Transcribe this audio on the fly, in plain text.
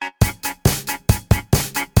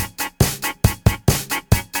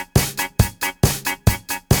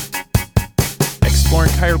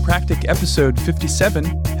Chiropractic, episode 57,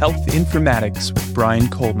 Health Informatics with Brian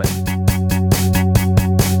Coleman.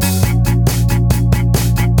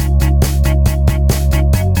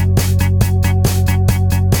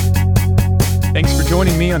 Thanks for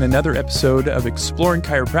joining me on another episode of Exploring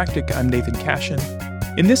Chiropractic. I'm Nathan Cashin.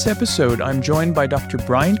 In this episode, I'm joined by Dr.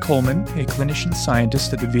 Brian Coleman, a clinician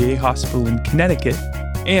scientist at the VA Hospital in Connecticut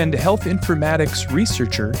and a health informatics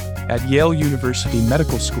researcher at Yale University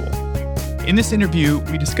Medical School. In this interview,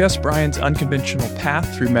 we discuss Brian's unconventional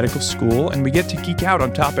path through medical school, and we get to geek out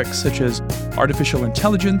on topics such as artificial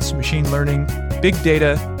intelligence, machine learning, big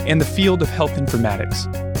data, and the field of health informatics.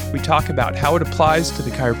 We talk about how it applies to the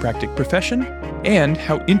chiropractic profession and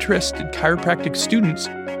how interested chiropractic students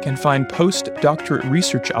can find postdoctorate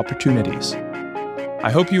research opportunities. I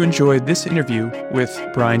hope you enjoyed this interview with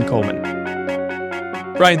Brian Coleman.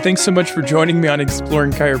 Brian, thanks so much for joining me on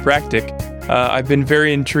Exploring Chiropractic. I've been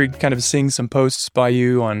very intrigued kind of seeing some posts by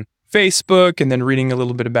you on Facebook and then reading a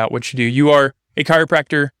little bit about what you do. You are a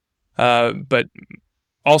chiropractor, but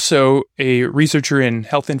also a researcher in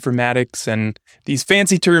health informatics and these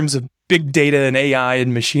fancy terms of big data and AI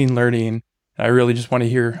and machine learning. I really just want to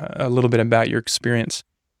hear a little bit about your experience.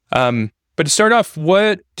 But to start off,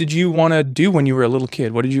 what did you want to do when you were a little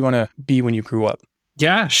kid? What did you want to be when you grew up?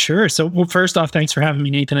 Yeah, sure. So, well, first off, thanks for having me,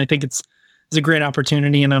 Nathan. I think it's a great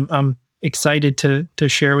opportunity, and I'm excited to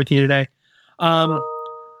share with you today. I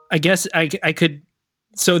guess I could.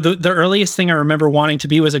 So the earliest thing I remember wanting to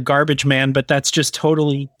be was a garbage man, but that's just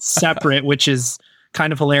totally separate, which is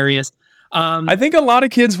kind of hilarious. I think a lot of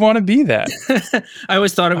kids want to be that. I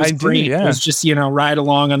always thought it was great. Yeah. It was just, ride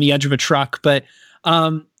along on the edge of a truck. But,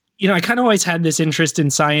 I kind of always had this interest in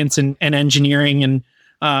science and engineering. And,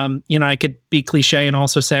 I could be cliche and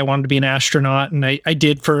also say I wanted to be an astronaut. And I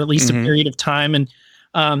did for at least a period of time. And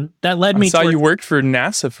that led me to... I saw you worked for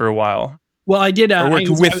NASA for a while. Well, I did. I worked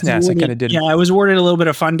with NASA, kind of did. Yeah, I was awarded a little bit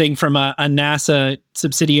of funding from a NASA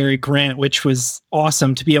subsidiary grant, which was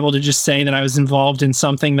awesome to be able to just say that I was involved in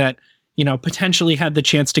something that, potentially had the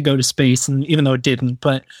chance to go to space, and even though it didn't.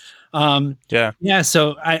 But yeah.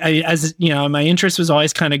 So I as my interest was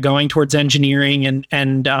always kind of going towards engineering and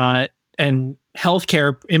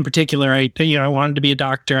healthcare in particular. I wanted to be a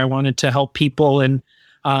doctor. I wanted to help people, and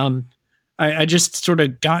I just sort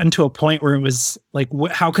of got into a point where it was like,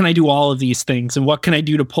 how can I do all of these things, and what can I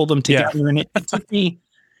do to pull them together? Yeah. And it took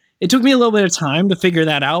me a little bit of time to figure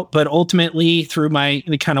that out, but ultimately through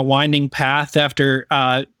the kind of winding path after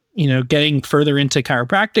getting further into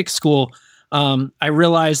chiropractic school, I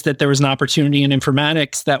realized that there was an opportunity in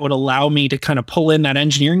informatics that would allow me to kind of pull in that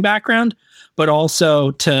engineering background, but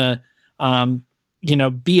also to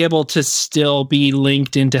be able to still be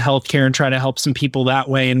linked into healthcare and try to help some people that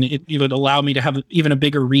way. And it would allow me to have even a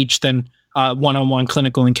bigger reach than one-on-one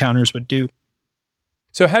clinical encounters would do.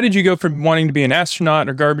 So how did you go from wanting to be an astronaut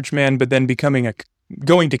or garbage man, but then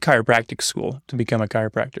going to chiropractic school to become a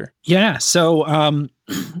chiropractor? Yeah. So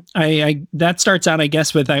I that starts out, I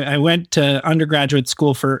guess, with I went to undergraduate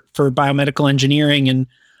school for biomedical engineering, and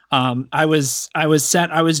I was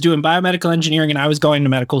set. I was doing biomedical engineering, and I was going to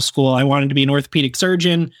medical school. I wanted to be an orthopedic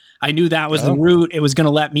surgeon. I knew that was the route. It was going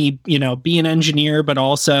to let me, be an engineer, but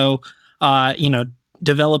also,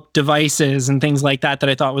 develop devices and things like that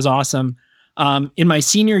I thought was awesome. In my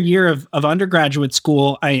senior year of undergraduate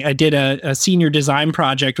school, I did a senior design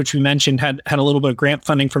project, which we mentioned had a little bit of grant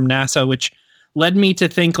funding from NASA, which led me to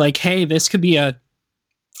think like, hey, this could be an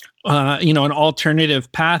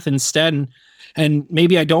alternative path instead. And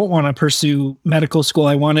maybe I don't want to pursue medical school.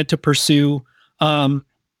 I wanted to pursue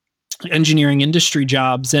engineering industry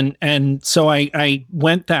jobs. And so I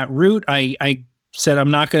went that route. I said,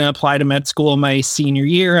 I'm not going to apply to med school my senior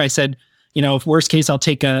year. I said, if worst case, I'll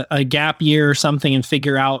take a gap year or something and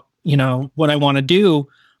figure out, what I want to do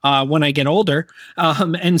when I get older.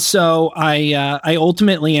 And so I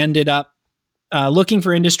ultimately ended up looking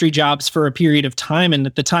for industry jobs for a period of time. And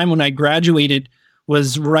at the time when I graduated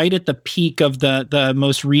was right at the peak of the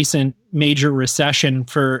most recent major recession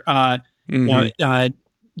for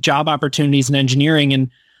job opportunities in engineering.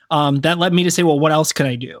 And that led me to say, well, what else could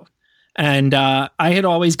I do? And I had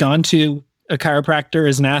always gone to a chiropractor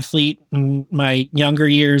as an athlete in my younger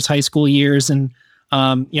years, high school years. And,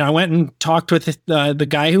 I went and talked with the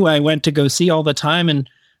guy who I went to go see all the time. And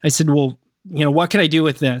I said, well, what can I do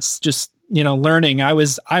with this? Just, learning. I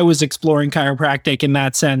was exploring chiropractic in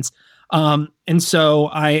that sense. And so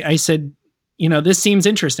I said, this seems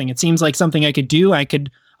interesting. It seems like something I could do. I could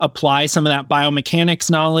apply some of that biomechanics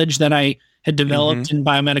knowledge that I had developed in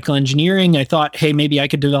biomedical engineering. I thought, hey, maybe I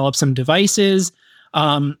could develop some devices.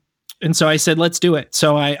 And so I said, let's do it.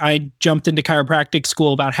 So I jumped into chiropractic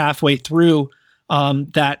school about halfway through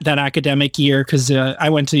that academic year, because I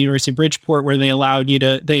went to the University of Bridgeport, where they allowed you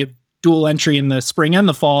to, they have dual entry in the spring and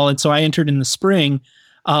the fall. And so I entered in the spring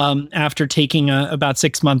after taking about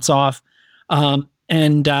 6 months off,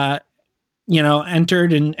 and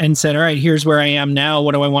entered and said, all right, here's where I am now.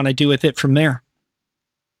 What do I want to do with it from there?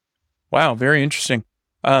 Wow, very interesting.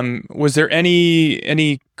 Was there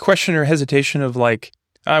any question or hesitation of like,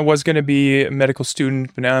 I was going to be a medical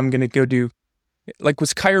student, but now I'm going to go do, like,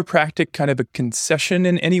 was chiropractic kind of a concession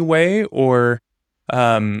in any way, or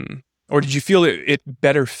did you feel it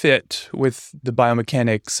better fit with the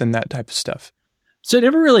biomechanics and that type of stuff? So I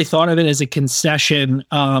never really thought of it as a concession.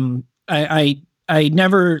 I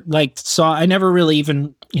never I never really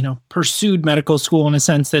even, pursued medical school in a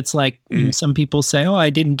sense that's like, some people say, oh,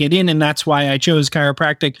 I didn't get in and that's why I chose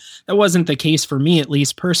chiropractic. That wasn't the case for me, at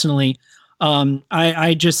least personally.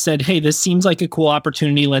 I just said, hey, this seems like a cool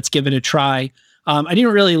opportunity. Let's give it a try. I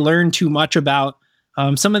didn't really learn too much about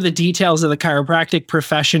some of the details of the chiropractic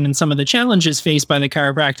profession and some of the challenges faced by the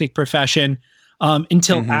chiropractic profession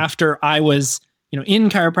until after I was in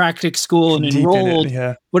chiropractic school and enrolled.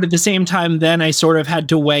 But at the same time, then I sort of had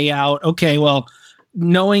to weigh out, okay, well,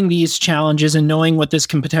 knowing these challenges and knowing what this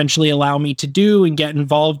can potentially allow me to do and get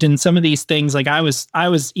involved in some of these things. Like I was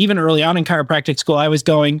even early on in chiropractic school, I was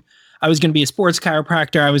going to be a sports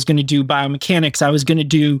chiropractor. I was going to do biomechanics. I was going to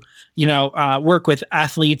do, work with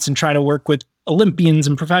athletes and try to work with Olympians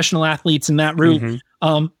and professional athletes in that route.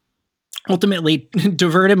 Ultimately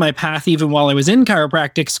diverted my path even while I was in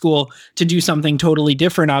chiropractic school to do something totally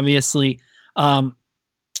different, obviously.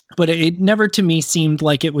 But it never to me seemed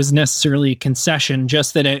like it was necessarily a concession,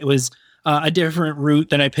 just that it was a different route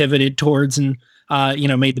that I pivoted towards and,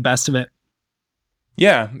 made the best of it.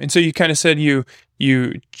 Yeah. And so you kind of said you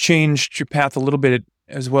changed your path a little bit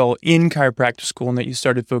as well in chiropractic school, and that you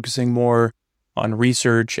started focusing more on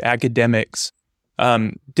research, academics.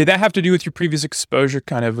 Did that have to do with your previous exposure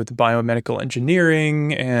kind of with biomedical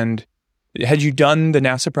engineering? And had you done the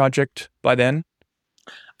NASA project by then?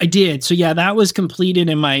 I did. So yeah, that was completed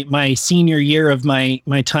in my senior year of my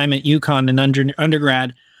time at UConn in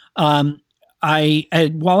undergrad.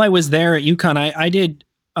 While I was there at UConn, I did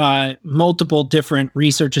multiple different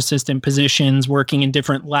research assistant positions, working in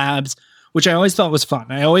different labs, which I always thought was fun.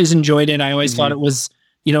 I always enjoyed it. I always thought it was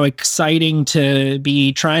exciting to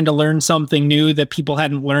be trying to learn something new that people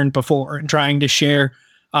hadn't learned before, and trying to share,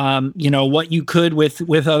 what you could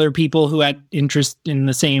with other people who had interest in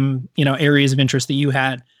the same, areas of interest that you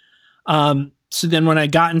had. So then when I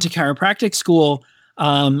got into chiropractic school,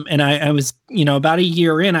 and I was, about a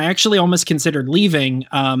year in, I actually almost considered leaving.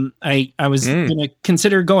 I was going to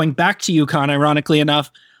consider going back to UConn, ironically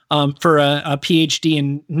enough, for a PhD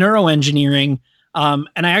in neuroengineering.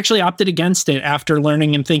 And I actually opted against it after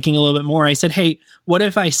learning and thinking a little bit more. I said, hey, what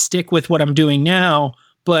if I stick with what I'm doing now,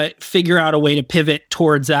 but figure out a way to pivot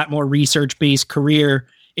towards that more research-based career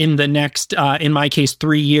in the next, in my case,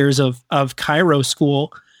 3 years of chiro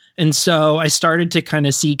school. And so I started to kind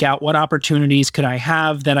of seek out what opportunities could I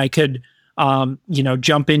have that I could,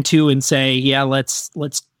 jump into and say, yeah, let's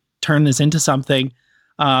turn this into something.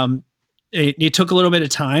 It took a little bit of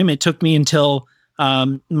time. It took me until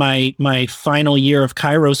my final year of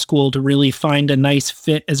chiro school to really find a nice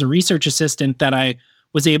fit as a research assistant that I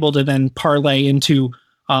was able to then parlay into,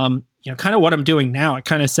 kind of what I'm doing now. It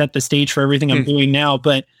kind of set the stage for everything I'm doing now,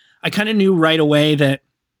 but I kind of knew right away that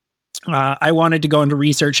I wanted to go into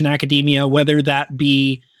research and academia, whether that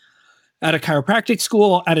be at a chiropractic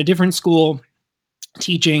school, at a different school,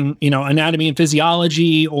 teaching, anatomy and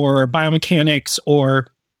physiology or biomechanics or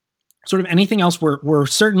sort of anything else. We're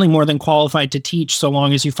certainly more than qualified to teach, so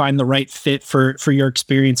long as you find the right fit for your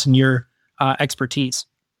experience and your expertise.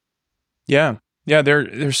 Yeah.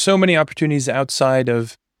 There's so many opportunities outside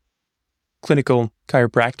of clinical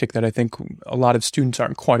chiropractic that I think a lot of students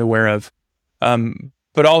aren't quite aware of.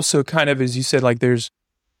 But also kind of, as you said, like there's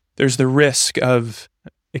the risk of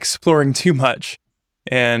exploring too much,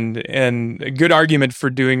 and a good argument for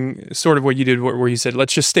doing sort of what you did, where you said,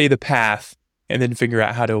 let's just stay the path and then figure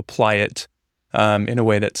out how to apply it in a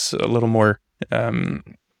way that's a little more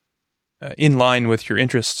in line with your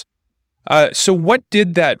interests. So what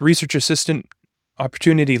did that research assistant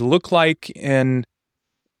opportunity look like, and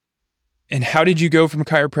how did you go from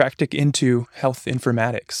chiropractic into health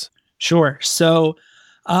informatics? Sure. So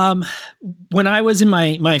when I was in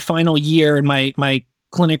my final year in my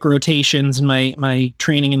clinic rotations and my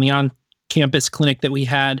training in the on-campus clinic that we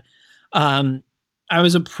had, I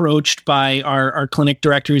was approached by our clinic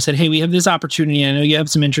director who said, hey, we have this opportunity. I know you have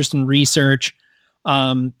some interest in research.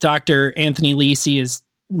 Dr. Anthony Lisi is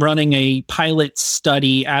running a pilot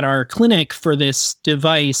study at our clinic for this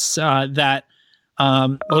device that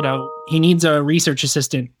he needs a research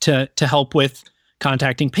assistant to help with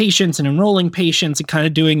contacting patients and enrolling patients and kind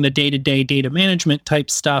of doing the day-to-day data management type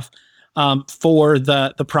stuff for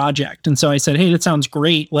the project. And so I said, hey, that sounds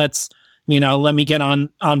great. Let me get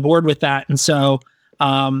on board with that. And so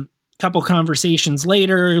couple conversations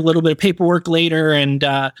later, a little bit of paperwork later, and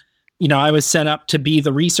I was set up to be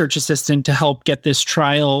the research assistant to help get this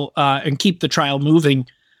trial and keep the trial moving.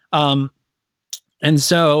 And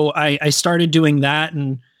so I started doing that.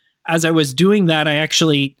 And as I was doing that, I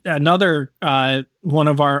actually, another one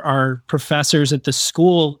of our professors at the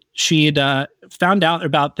school, she had found out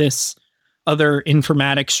about this other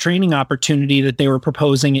informatics training opportunity that they were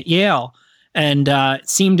proposing at Yale. And it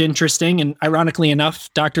seemed interesting. And ironically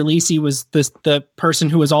enough, Dr. Lisi was the person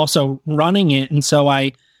who was also running it. And so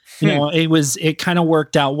it kind of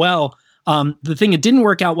worked out well. The thing that didn't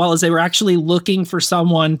work out well is they were actually looking for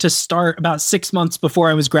someone to start about 6 months before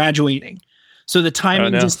I was graduating. So the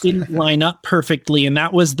timing just didn't line up perfectly. And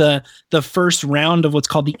that was the first round of what's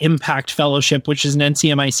called the Impact Fellowship, which is an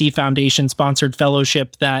NCMIC Foundation sponsored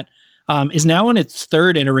fellowship that is now in its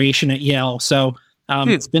third iteration at Yale. So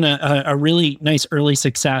it's been a really nice early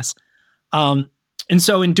success. And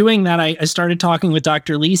so in doing that, I started talking with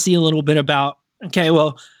Dr. Lisi a little bit about, okay,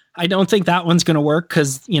 well, I don't think that one's going to work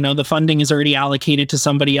because, the funding is already allocated to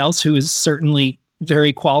somebody else who is certainly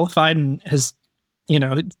very qualified and has,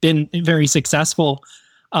 been very successful.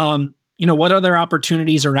 What other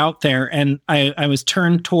opportunities are out there? And I was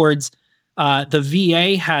turned towards the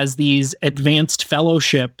VA has these advanced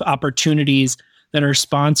fellowship opportunities that are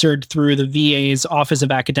sponsored through the VA's Office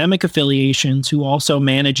of Academic Affiliations, who also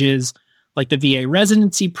manages like the VA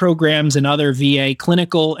residency programs and other VA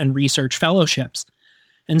clinical and research fellowships.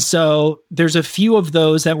 And so there's a few of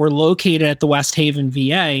those that were located at the West Haven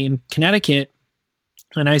VA in Connecticut.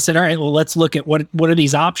 And I said, all right, well, let's look at what are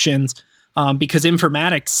these options? Because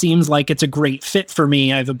informatics seems like it's a great fit for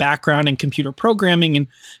me. I have a background in computer programming and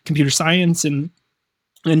computer science and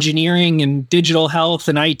engineering and digital health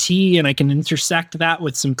and IT, and I can intersect that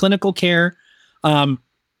with some clinical care. What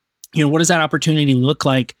does that opportunity look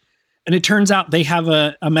like? And it turns out they have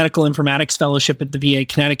a medical informatics fellowship at the VA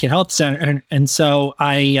Connecticut Health Center. And so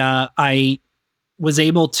I was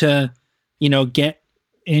able to, get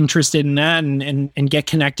interested in that and get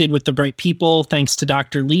connected with the right people, thanks to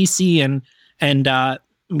Dr. Lisi and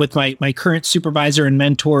with my current supervisor and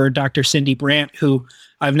mentor, Dr. Cindy Brandt, who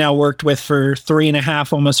I've now worked with for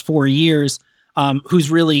 3.5, almost 4 years, who's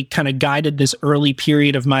really kind of guided this early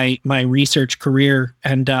period of my research career.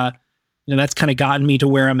 And, that's kind of gotten me to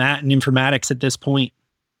where I'm at in informatics at this point.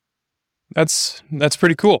 That's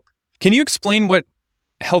pretty cool. Can you explain what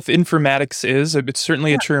health informatics is? It's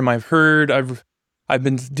certainly a term I've heard. I've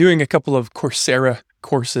been doing a couple of Coursera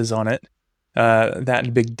courses on it, that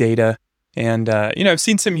and big data. And, I've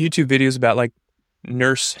seen some YouTube videos about like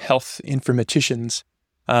nurse health informaticians,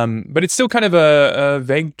 but it's still kind of a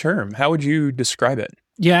vague term. How would you describe it?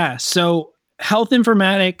 Yeah. So health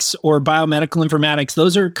informatics or biomedical informatics,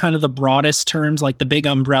 those are kind of the broadest terms, like the big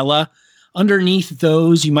umbrella. Underneath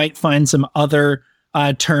those, you might find some other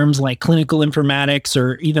terms like clinical informatics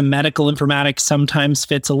or even medical informatics sometimes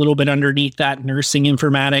fits a little bit underneath that, nursing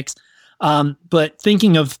informatics. But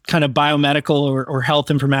thinking of kind of biomedical or health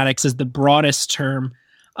informatics as the broadest term,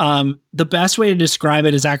 the best way to describe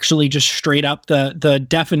it is actually just straight up the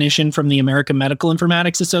definition from the American Medical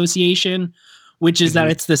Informatics Association, which is that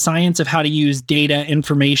it's the science of how to use data,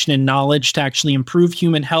 information, and knowledge to actually improve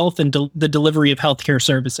human health and the delivery of healthcare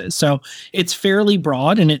services. So it's fairly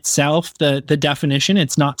broad in itself, the definition.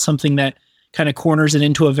 It's not something that kind of corners it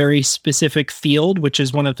into a very specific field, which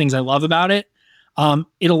is one of the things I love about it.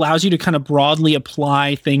 It allows you to kind of broadly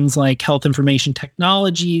apply things like health information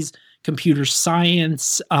technologies, computer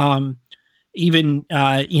science, even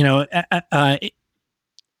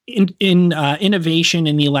innovation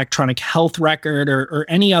in the electronic health record or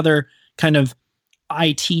any other kind of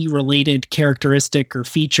IT related characteristic or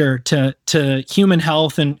feature to human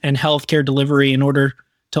health and healthcare delivery in order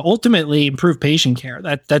to ultimately improve patient care.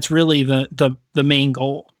 That's really the main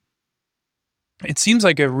goal. It seems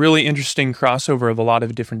like a really interesting crossover of a lot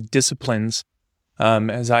of different disciplines.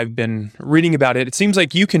 As I've been reading about it, it seems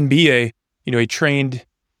like you can be a trained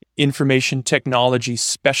information technology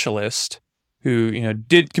specialist who,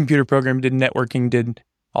 did computer programming, did networking, did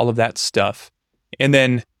all of that stuff, and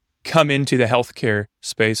then come into the healthcare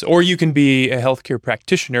space. Or you can be a healthcare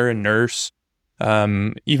practitioner, a nurse,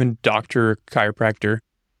 even doctor, chiropractor,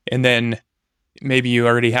 and then maybe you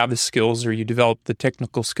already have the skills or you develop the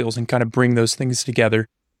technical skills and kind of bring those things together.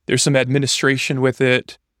 There's some administration with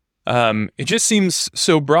it. It just seems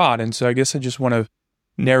so broad. And so I guess I just want to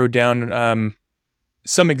narrow down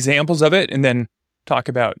some examples of it and then talk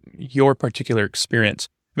about your particular experience.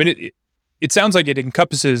 I mean, it sounds like it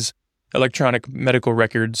encompasses electronic medical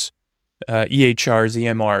records, EHRs,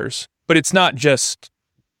 EMRs, but it's not just,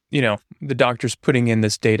 the doctors putting in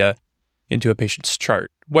this data into a patient's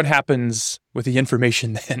chart. What happens with the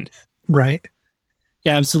information then? Right.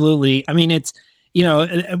 Yeah, absolutely. I mean, it's,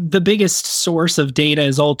 the biggest source of data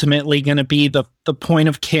is ultimately going to be the point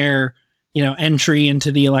of care, entry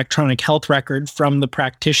into the electronic health record from the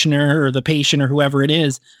practitioner or the patient or whoever it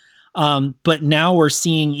is. But now we're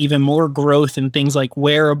seeing even more growth in things like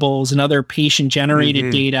wearables and other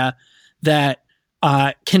patient-generated data that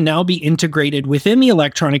can now be integrated within the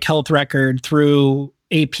electronic health record through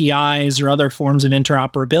APIs or other forms of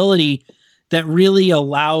interoperability that really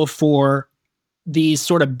allow for these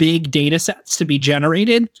sort of big data sets to be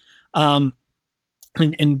generated.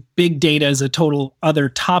 And big data is a total other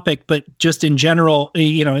topic, but just in general,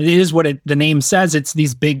 it is what the name says. It's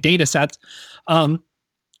these big data sets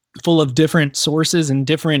full of different sources and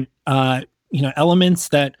different, elements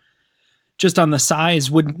that just on the size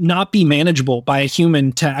would not be manageable by a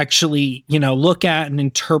human to actually, look at and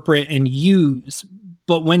interpret and use.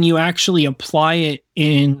 But when you actually apply it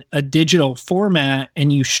in a digital format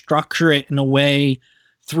and you structure it in a way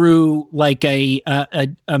through like a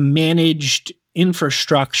managed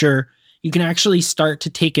infrastructure, you can actually start to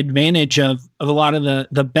take advantage of a lot of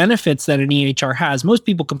the benefits that an EHR has. Most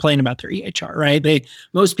people complain about their EHR, right?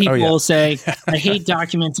 Most people say, I hate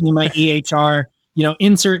documenting in my EHR,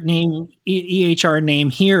 insert name, EHR name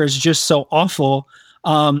here is just so awful.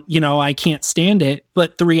 I can't stand it.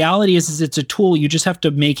 But the reality is it's a tool. You just have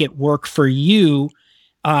to make it work for you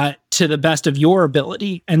to the best of your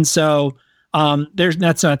ability. And so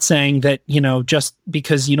that's not saying that, just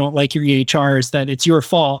because you don't like your EHRs that it's your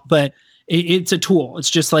fault, but it's a tool. It's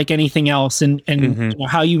just like anything else. And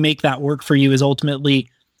how you make that work for you is ultimately,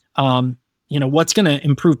 what's going to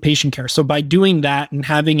improve patient care. So by doing that and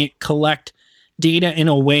having it collect data in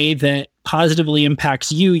a way that positively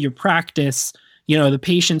impacts you, your practice, the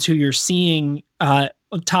patients who you're seeing,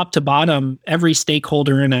 top to bottom, every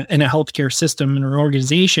stakeholder in a healthcare system and an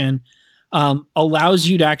organization, allows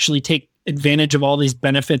you to actually take advantage of all these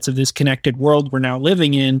benefits of this connected world we're now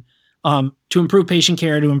living in, to improve patient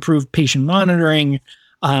care, to improve patient monitoring,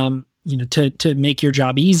 to make your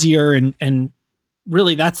job easier. And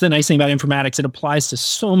really, that's the nice thing about informatics. It applies to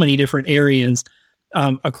so many different areas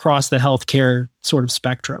across the healthcare sort of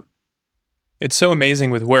spectrum. It's so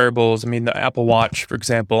amazing with wearables. I mean, the Apple Watch, for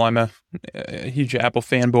example, I'm a huge Apple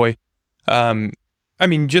fanboy.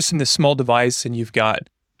 Just in this small device, and you've got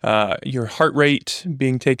your heart rate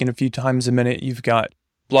being taken a few times a minute. You've got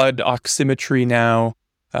blood oximetry now.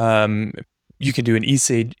 You can do an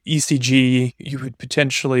ECG. You would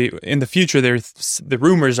potentially, in the future, the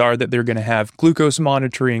rumors are that they're going to have glucose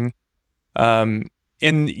monitoring. And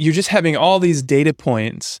you're just having all these data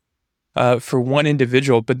points for one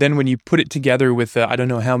individual. But then when you put it together with, I don't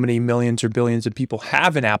know how many millions or billions of people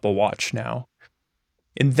have an Apple Watch now.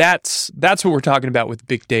 And that's what we're talking about with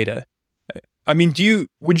big data. I mean,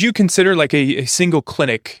 would you consider like a single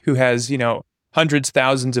clinic who has, hundreds,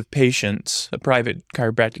 thousands of patients, a private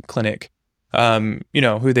chiropractic clinic,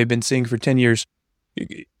 who they've been seeing for 10 years.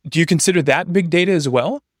 Do you consider that big data as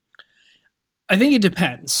well? I think it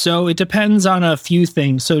depends. So it depends on a few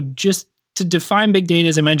things. So just to define big data,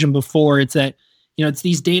 as I mentioned before, it's that, it's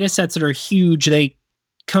these data sets that are huge. They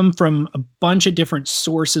come from a bunch of different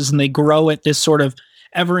sources and they grow at this sort of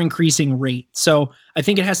ever increasing rate. So I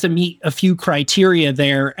think it has to meet a few criteria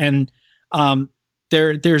there. And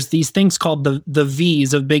there's these things called the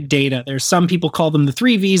V's of big data. There's some people call them the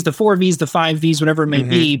 3 V's, the 4 V's, the 5 V's, whatever it may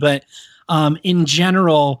be. But in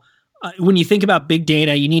general, when you think about big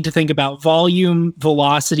data, you need to think about volume,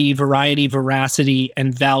 velocity, variety, veracity,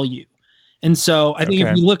 and value. And so I think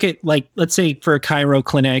if you look at, like, let's say for a chiro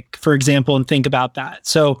clinic, for example, and think about that.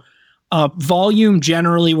 So volume,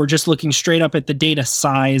 generally, we're just looking straight up at the data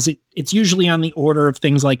size. It's usually on the order of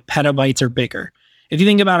things like petabytes or bigger. If you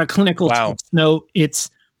think about a clinical text note, it's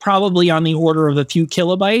probably on the order of a few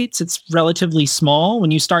kilobytes. It's relatively small.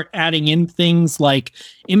 When you start adding in things like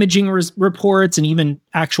imaging reports and even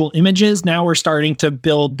actual images, now we're starting to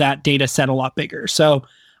build that data set a lot bigger. So,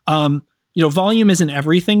 volume isn't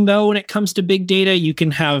everything, though. When it comes to big data, you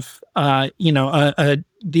can have,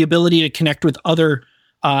 the ability to connect with other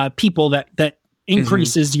people that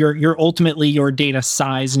increases your ultimately your data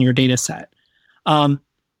size and your data set.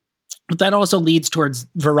 But that also leads towards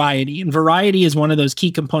variety. And variety is one of those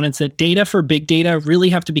key components that data for big data really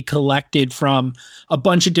have to be collected from a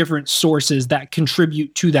bunch of different sources that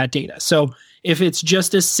contribute to that data. So if it's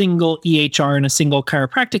just a single EHR in a single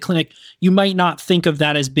chiropractic clinic, you might not think of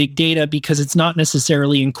that as big data because it's not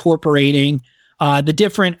necessarily incorporating the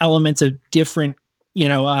different elements of different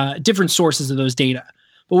sources of those data.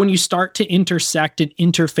 But when you start to intersect and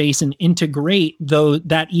interface and integrate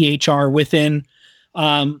that EHR within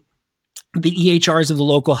the EHRs of the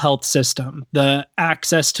local health system, the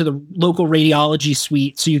access to the local radiology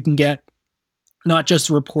suite, so you can get not just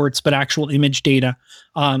reports, but actual image data,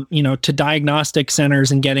 to diagnostic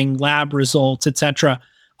centers and getting lab results, et cetera.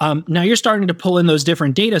 Now you're starting to pull in those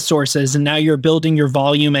different data sources, and now you're building your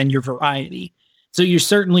volume and your variety. So you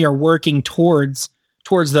certainly are working towards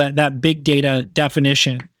that big data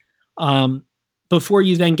definition. Before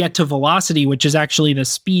you then get to velocity, which is actually the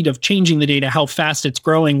speed of changing the data, how fast it's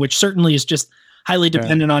growing, which certainly is just highly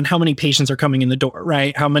dependent on how many patients are coming in the door,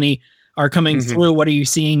 right? How many are coming through? What are you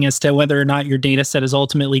seeing as to whether or not your data set is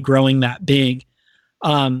ultimately growing that big?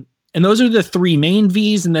 And those are the three main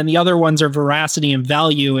V's. And then the other ones are veracity and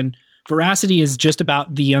value. And veracity is just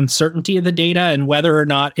about the uncertainty of the data and whether or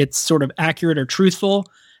not it's sort of accurate or truthful.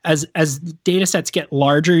 As data sets get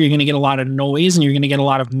larger, you're going to get a lot of noise and you're going to get a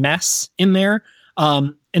lot of mess in there.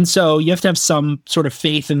 And so you have to have some sort of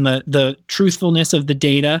faith in the truthfulness of the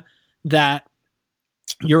data that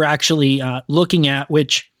you're actually looking at,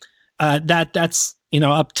 which that's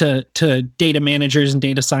up to data managers and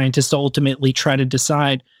data scientists to ultimately try to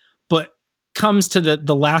decide. But comes to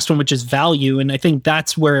the last one, which is value. And I think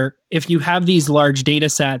that's where, if you have these large data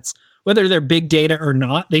sets, whether they're big data or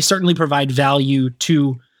not, they certainly provide value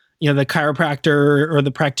to the chiropractor or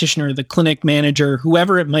the practitioner, or the clinic manager,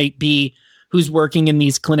 whoever it might be who's working in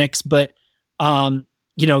these clinics, but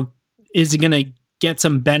is going to get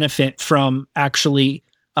some benefit from actually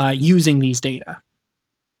using these data.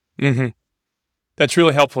 Mm-hmm. That's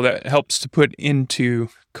really helpful. That helps to put into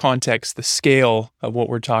context the scale of what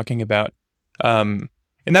we're talking about. And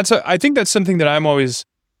I think that's something that I'm always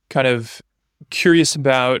kind of curious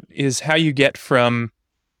about, is how you get from,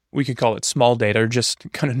 we could call it small data or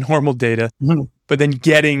just kind of normal data, but then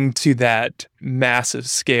getting to that massive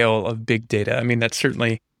scale of big data. I mean, that's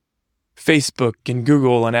certainly Facebook and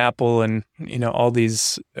Google and Apple and, all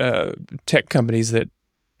these tech companies that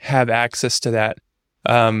have access to that.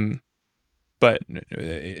 But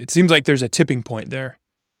it seems like there's a tipping point there.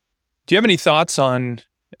 Do you have any thoughts on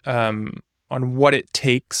what it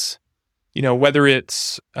takes, whether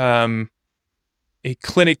it's a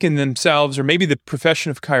clinic in themselves or maybe the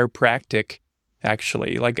profession of chiropractic,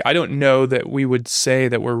 actually? Like, I don't know that we would say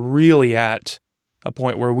that we're really at a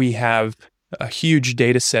point where we have a huge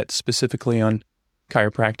data set specifically on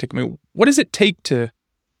chiropractic. I mean, what does it take to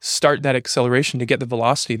start that acceleration to get the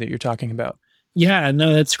velocity that you're talking about? Yeah,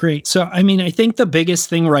 no, that's great. So, I mean, I think the biggest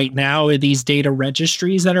thing right now are these data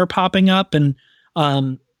registries that are popping up, and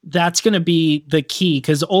that's going to be the key,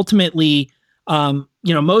 because ultimately,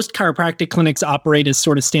 most chiropractic clinics operate as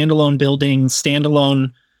sort of standalone buildings,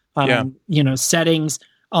 standalone, settings.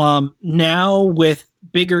 Now with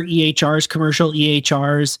bigger EHRs, commercial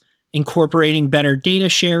EHRs, incorporating better data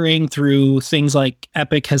sharing through things like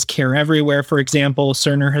Epic has Care Everywhere, for example.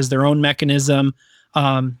 Cerner has their own mechanism.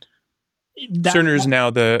 Cerner is now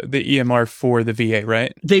the EMR for the VA,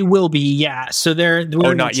 right? They will be, yeah. So they're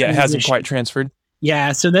not yet. It hasn't quite transferred.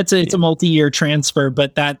 Yeah, so it's a multi-year transfer,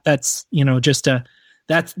 but that's just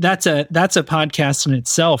that's a podcast in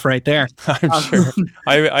itself right there. I'm sure.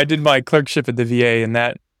 I did my clerkship at the VA, and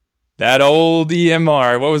that old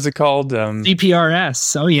EMR, what was it called?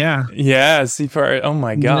 CPRS. Oh yeah. Yeah, CPRS. Oh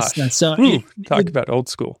my gosh. So talk about old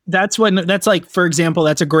school. That's like, for example,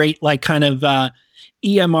 that's a great like kind of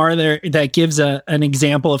EMR there that gives an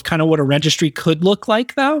example of kind of what a registry could look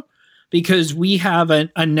like, though. Because we have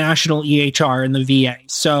a national EHR in the VA.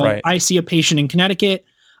 So right. I see a patient in Connecticut,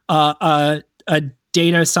 a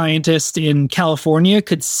data scientist in California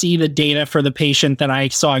could see the data for the patient that I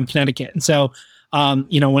saw in Connecticut. And so,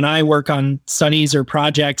 when I work on studies or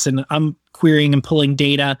projects and I'm querying and pulling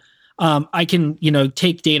data, I can,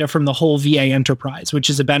 take data from the whole VA enterprise, which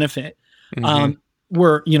is a benefit. Mm-hmm.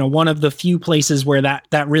 We're, one of the few places where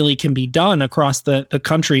that really can be done across the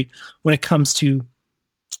country when it comes to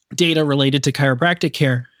data related to chiropractic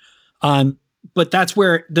care. But that's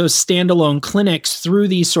where those standalone clinics, through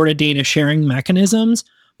these sort of data sharing mechanisms,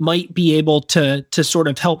 might be able to sort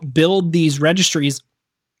of help build these registries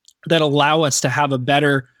that allow us to have a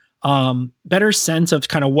better sense of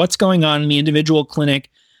kind of what's going on in the individual clinic,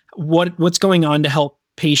 what's going on to help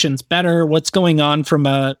patients better, what's going on from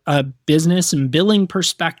a business and billing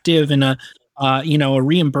perspective, and a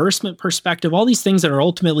reimbursement perspective, all these things that are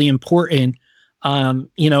ultimately important.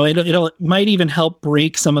 It might even help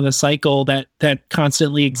break some of the cycle that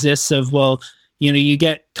constantly exists of, well, you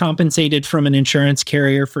get compensated from an insurance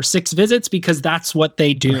carrier for 6 visits because that's what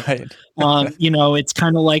they do. Right. It's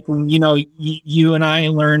kind of like, you and I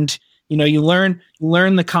learned, you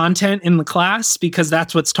learn the content in the class because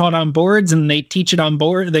that's what's taught on boards, and they teach it on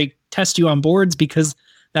board. They test you on boards because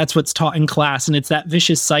that's what's taught in class. And it's that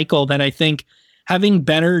vicious cycle that I think having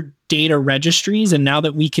better data registries, and now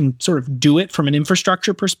that we can sort of do it from an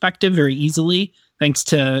infrastructure perspective very easily, thanks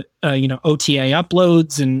to OTA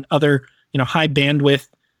uploads and other high bandwidth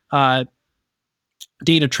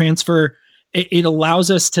data transfer, it allows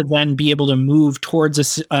us to then be able to move towards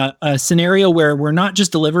a scenario where we're not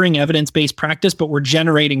just delivering evidence-based practice, but we're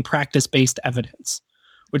generating practice-based evidence,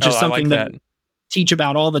 which is something that we teach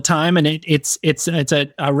about all the time. And it's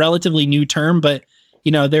a relatively new term, but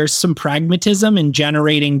there's some pragmatism in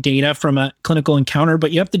generating data from a clinical encounter,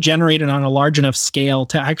 but you have to generate it on a large enough scale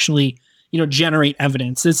to actually generate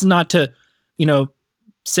evidence. It's not to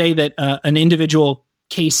say that an individual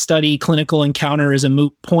case study clinical encounter is a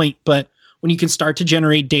moot point, but when you can start to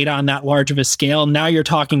generate data on that large of a scale, now you're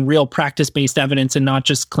talking real practice-based evidence and not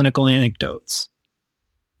just clinical anecdotes.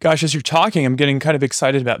 Gosh, as you're talking, I'm getting kind of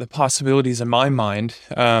excited about the possibilities in my mind.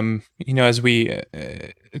 As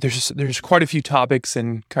there's quite a few topics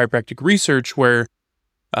in chiropractic research where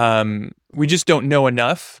we just don't know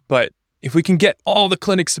enough, but if we can get all the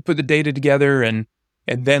clinics to put the data together and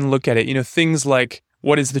then look at it, things like,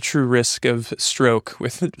 what is the true risk of stroke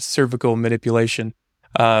with cervical manipulation?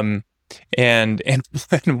 And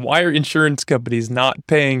why are insurance companies not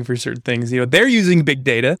paying for certain things? They're using big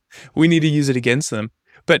data. We need to use it against them.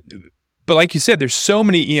 But like you said, there's so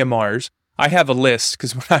many EMRs. I have a list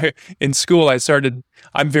because when in school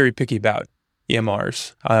I'm very picky about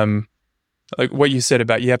EMRs. Like what you said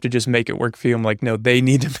about you have to just make it work for you. I'm like, no, they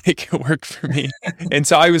need to make it work for me. And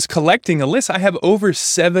so I was collecting a list. I have over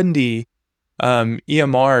 70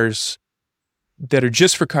 EMRs that are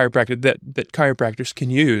just for chiropractic that chiropractors can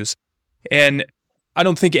use. And I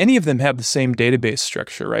don't think any of them have the same database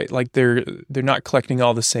structure, right? Like they're not collecting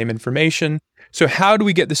all the same information. So how do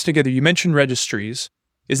we get this together? You mentioned registries.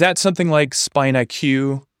 Is that something like Spine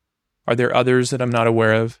IQ? Are there others that I'm not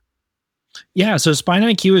aware of? Yeah, so Spine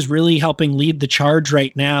IQ is really helping lead the charge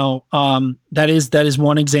right now. That is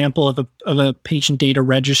one example of a patient data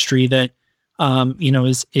registry that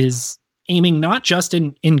is aiming not just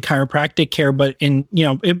in chiropractic care, but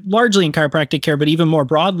largely in chiropractic care, but even more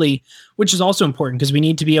broadly, which is also important because we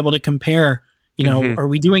need to be able to compare. Are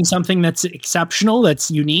we doing something that's exceptional, that's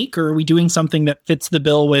unique, or are we doing something that fits the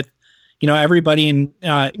bill with, everybody? And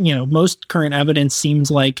most current evidence seems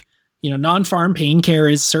like non-farm pain care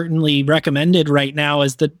is certainly recommended right now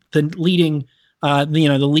as the leading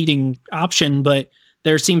option, but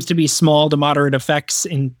there seems to be small to moderate effects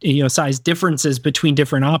in size differences between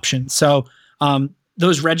different options. So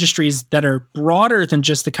those registries that are broader than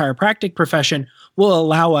just the chiropractic profession will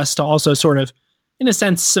allow us to also sort of, in a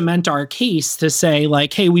sense, cement our case to say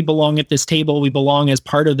like, hey, we belong at this table, we belong as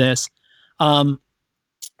part of this.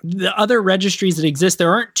 The other registries that exist,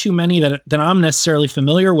 there aren't too many that I'm necessarily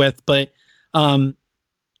familiar with, but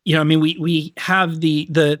we have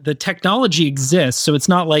the technology exists, so it's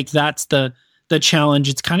not like that's the challenge.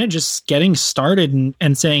 It's kind of just getting started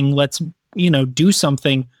and saying, let's, do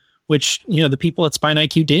something, which, the people at Spine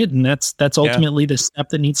IQ did. And that's ultimately the step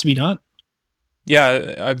that needs to be done.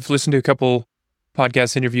 Yeah. I've listened to a couple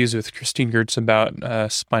podcast interviews with Christine Gertz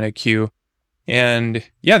about Spine IQ, and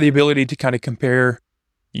the ability to kind of compare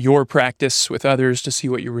your practice with others to see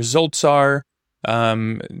what your results are.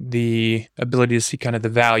 The ability to see kind of the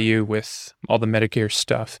value with all the Medicare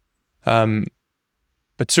stuff.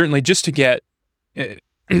 But certainly just to get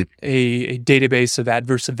a database of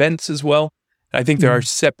adverse events as well. I think there are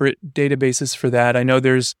separate databases for that. I know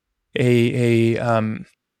there's a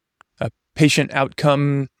patient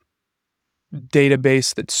outcome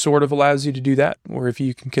database that sort of allows you to do that, or if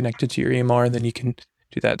you can connect it to your EMR, then you can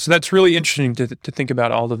do that. So that's really interesting to think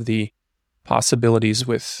about all of the possibilities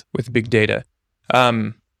with big data.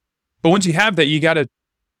 But once you have that, you got to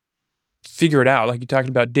figure it out. Like you talked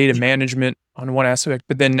about data management on one aspect,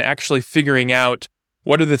 but then actually figuring out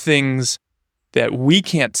what are the things that we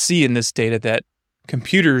can't see in this data that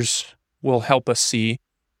computers will help us see.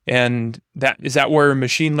 And is that where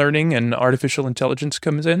machine learning and artificial intelligence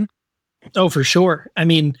comes in? Oh, for sure. I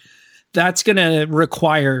mean, that's going to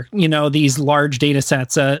require, these large data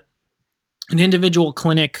sets. An individual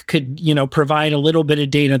clinic could, provide a little bit of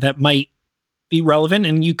data that might be relevant,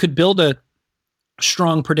 and you could build a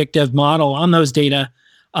strong predictive model on those data.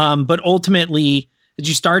 But ultimately, as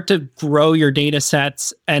you start to grow your data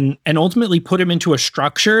sets and ultimately put them into a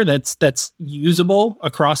structure that's usable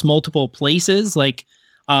across multiple places, like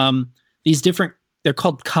these different, they're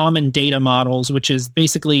called common data models, which is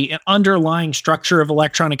basically an underlying structure of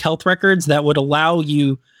electronic health records that would allow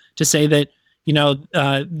you to say that,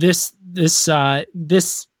 this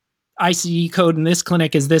ICD code in this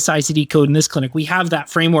clinic is this ICD code in this clinic. We have that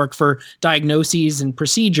framework for diagnoses and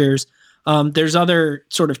procedures. There's other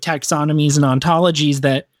sort of taxonomies and ontologies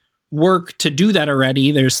that work to do that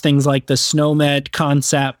already. There's things like the SNOMED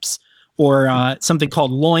concepts or something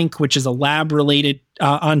called LOINC, which is a lab-related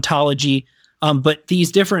ontology. But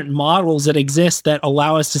these different models that exist that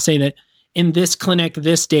allow us to say that in this clinic,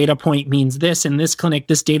 this data point means this, in this clinic,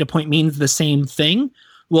 this data point means the same thing,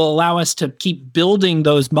 will allow us to keep building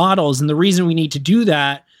those models. And the reason we need to do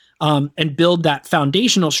that and build that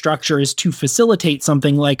foundational structure is to facilitate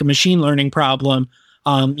something like a machine learning problem,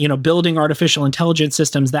 building artificial intelligence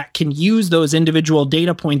systems that can use those individual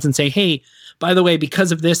data points and say, hey, by the way,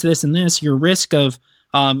 because of this, this, and this, your risk of,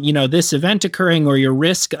 this event occurring, or your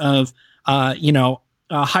risk of,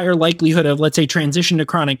 a higher likelihood of, let's say, transition to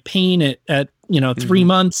chronic pain at 3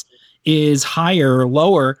 months is higher or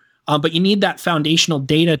lower. But you need that foundational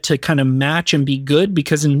data to kind of match and be good,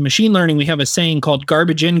 because in machine learning, we have a saying called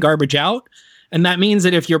garbage in, garbage out. And that means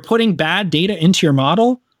that if you're putting bad data into your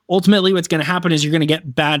model, ultimately what's going to happen is you're going to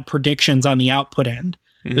get bad predictions on the output end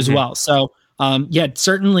as well. So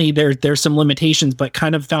certainly there's some limitations, but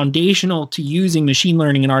kind of foundational to using machine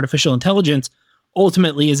learning and artificial intelligence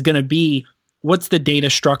ultimately is going to be, what's the data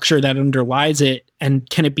structure that underlies it, and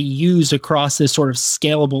can it be used across this sort of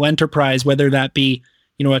scalable enterprise, whether that be,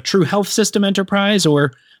 a true health system enterprise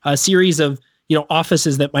or a series of,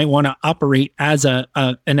 offices that might want to operate as an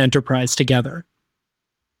enterprise together.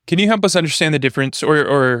 Can you help us understand the difference,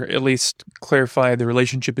 or at least clarify the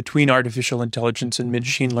relationship between artificial intelligence and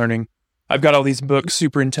machine learning? I've got all these books,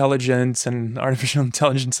 super intelligence and artificial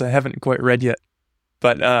intelligence, that I haven't quite read yet.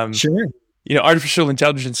 But sure. Artificial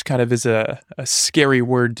intelligence kind of is a scary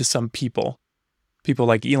word to some people. People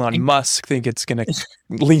like Elon Musk think it's going to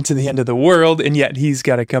lead to the end of the world, and yet he's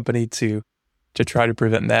got a company to try to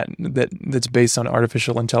prevent that's based on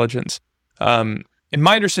artificial intelligence. And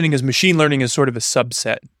my understanding is machine learning is sort of a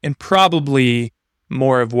subset, and probably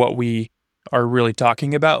more of what we are really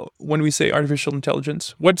talking about when we say artificial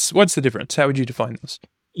intelligence. What's the difference? How would you define those?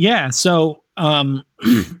 Yeah, so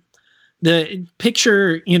the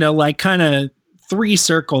picture, like kind of 3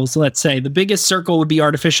 circles, let's say. The biggest circle would be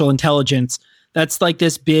artificial intelligence. That's like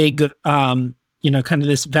this big, kind of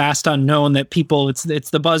this vast unknown that people, it's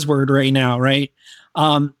the buzzword right now, right?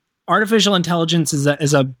 Artificial intelligence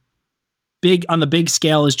is a big, on the big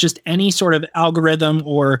scale, is just any sort of algorithm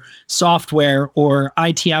or software or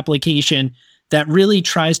IT application that really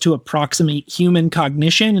tries to approximate human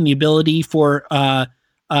cognition and the ability for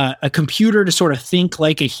a computer to sort of think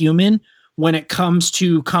like a human when it comes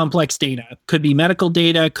to complex data. Could be medical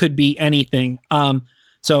data, could be anything.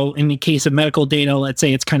 So in the case of medical data, let's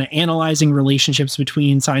say it's kind of analyzing relationships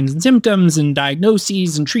between signs and symptoms and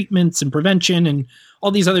diagnoses and treatments and prevention and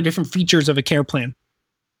all these other different features of a care plan.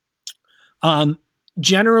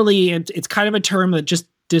 Generally, it's kind of a term that just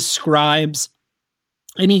describes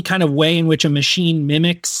any kind of way in which a machine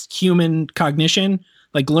mimics human cognition,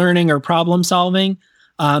 like learning or problem solving.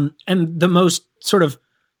 And the most sort of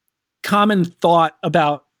common thought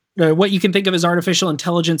about what you can think of as artificial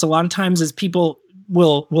intelligence a lot of times is people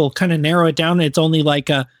will kind of narrow it down. It's only like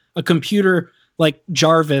a computer like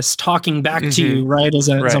Jarvis talking back to you, right? As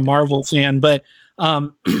a Marvel fan. But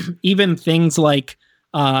even things like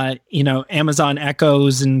Amazon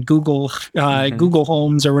Echoes and Google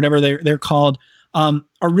Homes or whatever they're called are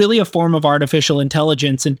really a form of artificial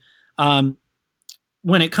intelligence. And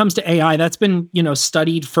when it comes to AI, that's been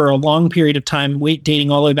studied for a long period of time, dating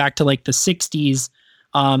all the way back to like the 60s.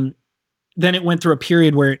 Then it went through a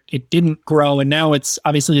period where it didn't grow, and now it's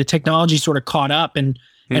obviously the technology sort of caught up and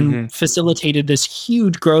facilitated this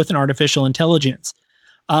huge growth in artificial intelligence.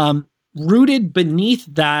 Rooted beneath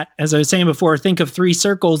that, as I was saying before, think of 3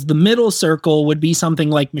 circles. The middle circle would be something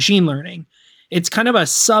like machine learning. It's kind of a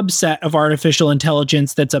subset of artificial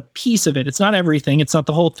intelligence that's a piece of it. It's not everything. It's not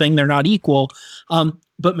the whole thing. They're not equal.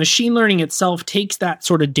 But machine learning itself takes that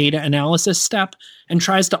sort of data analysis step and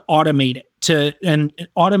tries to automate it and it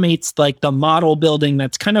automates like the model building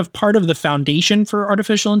that's kind of part of the foundation for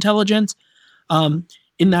artificial intelligence.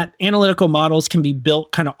 In that analytical models can be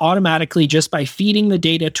built kind of automatically just by feeding the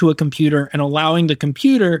data to a computer and allowing the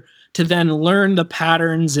computer to then learn the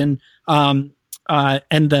patterns and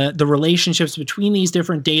and the relationships between these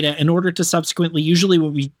different data in order to subsequently, usually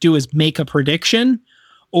what we do is make a prediction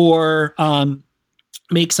or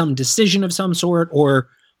make some decision of some sort, or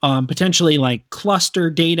potentially like cluster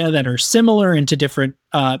data that are similar into different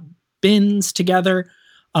bins together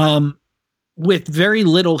with very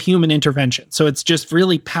little human intervention. So it's just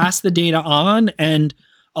really pass the data on and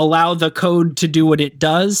allow the code to do what it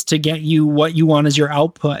does to get you what you want as your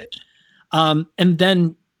output. And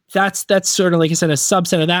then that's sort of, like I said, a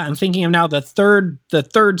subset of that. I'm thinking of now the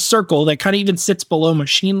third circle that kind of even sits below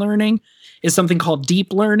machine learning is something called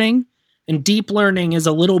deep learning. And deep learning is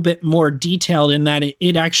a little bit more detailed in that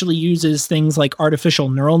it actually uses things like artificial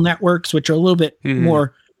neural networks, which are a little bit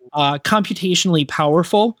more computationally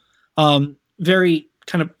powerful, very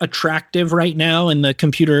kind of attractive right now in the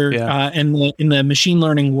computer and in the machine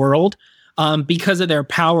learning world. Because of their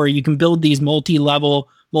power, you can build these multi-level,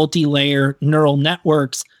 multi-layer neural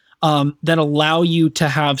networks that allow you to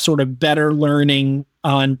have sort of better learning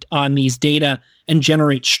on these data and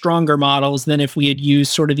generate stronger models than if we had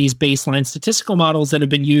used sort of these baseline statistical models that have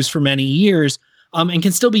been used for many years, and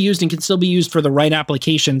can still be used for the right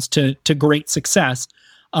applications to great success.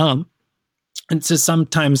 And so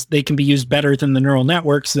sometimes they can be used better than the neural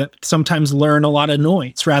networks that sometimes learn a lot of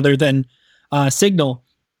noise rather than signal.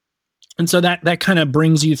 And so that kind of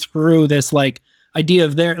brings you through this like idea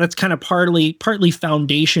of that's kind of partly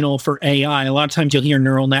foundational for AI. A lot of times you'll hear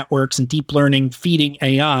neural networks and deep learning feeding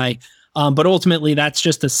AI, but ultimately that's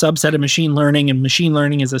just a subset of machine learning, and machine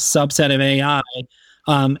learning is a subset of AI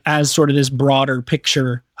as sort of this broader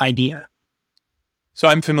picture idea. So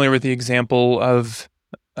I'm familiar with the example of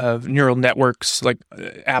neural networks. Like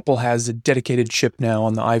Apple has a dedicated chip now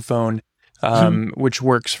on the iPhone, which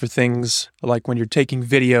works for things like when you're taking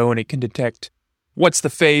video and it can detect what's the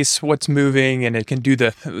face, what's moving, and it can do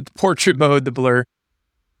the portrait mode, the blur.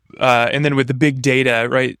 And then with the big data,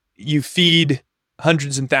 right, you feed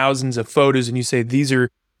hundreds and thousands of photos and you say, these are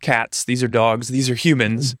cats, these are dogs, these are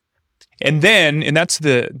humans. And that's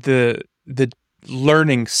the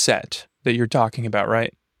learning set that you're talking about,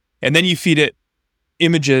 right? And then you feed it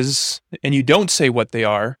images and you don't say what they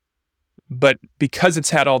are, but because it's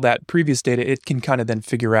had all that previous data, it can kind of then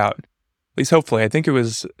figure out, at least hopefully, I think it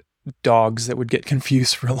was dogs that would get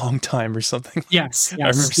confused for a long time or something. Yes. I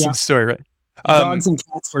remember some story, right? Dogs and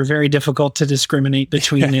cats were very difficult to discriminate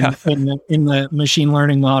between in the machine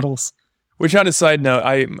learning models. Which, on a side note,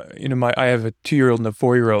 I have a 2-year-old and a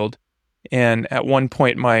 4-year-old, and at one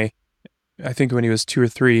point, I think when he was 2 or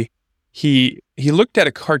 3, he looked at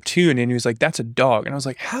a cartoon and he was like, "That's a dog," and I was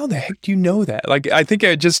like, "How the heck do you know that?" Like, I think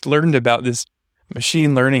I just learned about this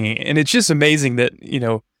machine learning, and it's just amazing that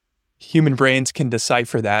human brains can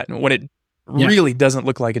decipher that when it really doesn't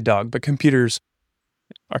look like a dog, but computers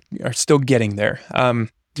are still getting there. Well,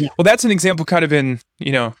 that's an example kind of in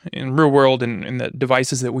real world and in the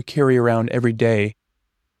devices that we carry around every day.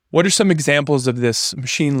 What are some examples of this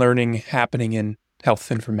machine learning happening in health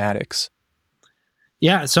informatics?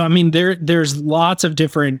 Yeah, so I mean, there's lots of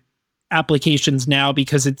different applications now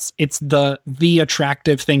because it's the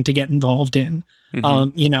attractive thing to get involved in.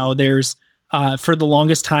 There's for the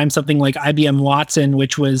longest time something like IBM Watson,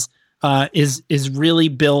 which was is really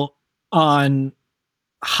built on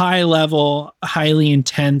high level, highly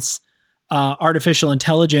intense artificial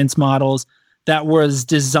intelligence models that was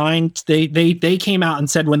designed. They came out and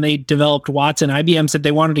said when they developed Watson, IBM said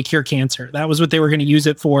they wanted to cure cancer. That was what they were going to use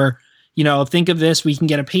it for. Think of this, we can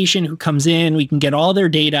get a patient who comes in, we can get all their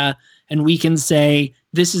data, and we can say,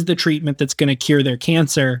 this is the treatment that's going to cure their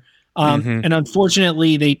cancer. And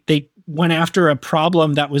unfortunately, they went after a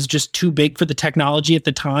problem that was just too big for the technology at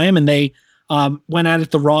the time, and they went at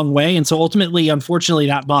it the wrong way. And so ultimately, unfortunately,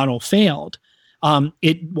 that model failed.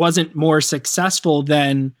 It wasn't more successful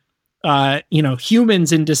than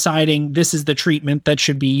humans in deciding this is the treatment that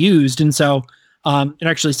should be used. And so it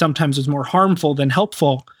actually sometimes was more harmful than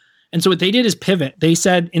helpful. And so what they did is pivot. They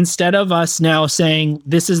said, instead of us now saying,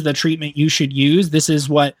 this is the treatment you should use, this is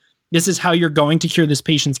how you're going to cure this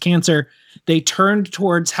patient's cancer, they turned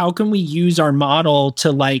towards how can we use our model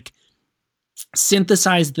to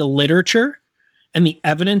synthesize the literature and the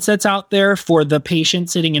evidence that's out there for the patient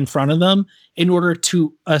sitting in front of them in order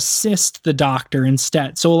to assist the doctor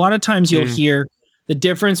instead. So a lot of times you'll hear the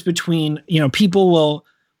difference between, people will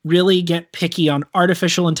really get picky on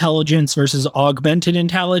artificial intelligence versus augmented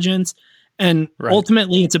intelligence. And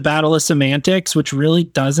ultimately it's a battle of semantics, which really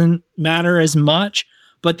doesn't matter as much.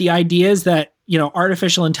 But the idea is that,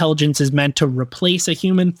 artificial intelligence is meant to replace a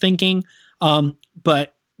human thinking.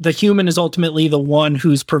 But the human is ultimately the one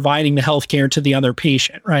who's providing the healthcare to the other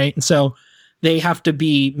patient, right? And so they have to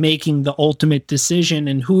be making the ultimate decision,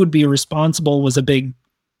 and who would be responsible was a big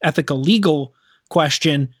ethical legal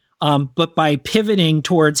question. But by pivoting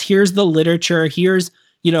towards here's the literature, here's,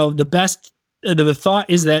 the best, the thought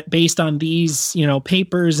is that based on these,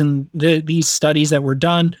 papers and these studies that were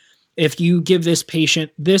done, if you give this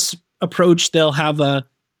patient this approach, they'll have a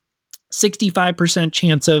 65%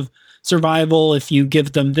 chance of survival. If you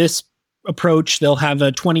give them this approach, they'll have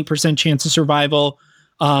a 20% chance of survival.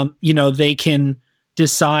 They can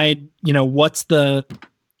decide, what's the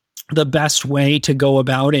best way to go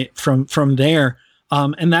about it from there.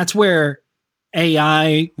 And that's where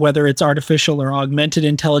AI, whether it's artificial or augmented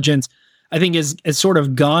intelligence, I think is sort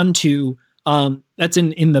of gone to, that's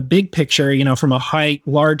in the big picture, from a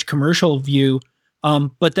large commercial view.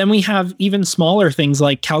 But then we have even smaller things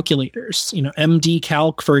like calculators, MD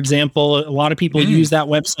Calc, for example. A lot of people use that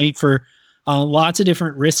website for lots of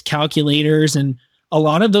different risk calculators. And a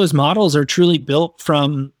lot of those models are truly built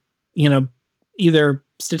from, either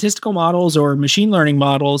statistical models or machine learning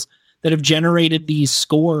models that have generated these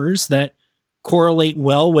scores that correlate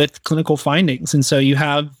well with clinical findings. And so you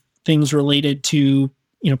have things related to,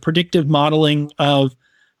 predictive modeling of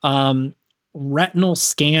retinal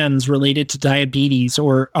scans related to diabetes,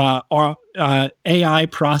 or AI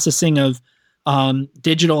processing of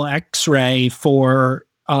digital X-ray for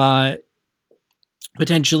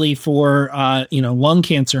potentially for lung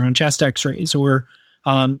cancer on chest X-rays, or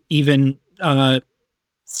even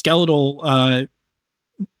skeletal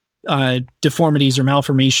deformities or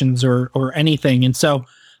malformations or anything. And so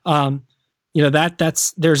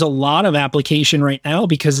there's a lot of application right now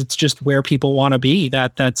because it's just where people want to be,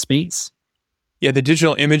 that space. Yeah, the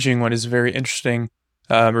digital imaging one is very interesting.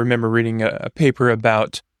 I remember reading a paper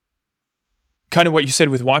about kind of what you said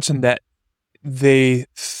with Watson, that they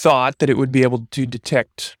thought that it would be able to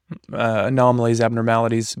detect anomalies,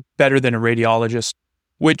 abnormalities better than a radiologist,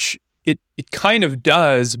 which it kind of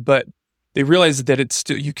does, but they realized that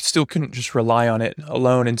you still couldn't just rely on it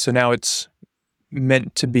alone. And so now it's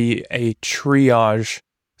meant to be a triage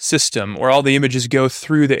system where all the images go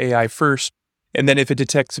through the AI first. And then if it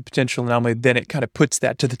detects a potential anomaly, then it kind of puts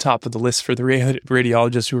that to the top of the list for the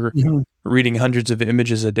radiologists who are reading hundreds of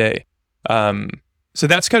images a day. So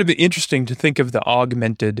that's kind of interesting to think of the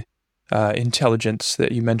augmented intelligence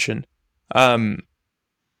that you mentioned.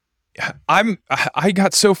 I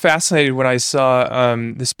got so fascinated when I saw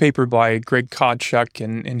this paper by Greg Kotchuk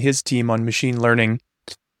and his team on machine learning,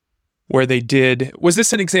 where they did. Was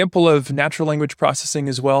this an example of natural language processing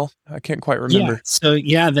as well? I can't quite remember. Yeah. So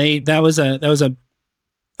that was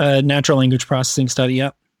a natural language processing study.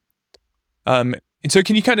 Yep. And so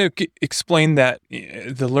can you kind of explain that,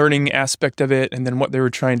 the learning aspect of it, and then what they were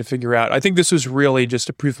trying to figure out? I think this was really just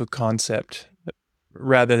a proof of concept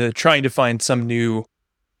rather than trying to find some new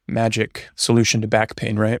magic solution to back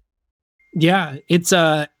pain, right? Yeah,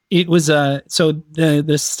 so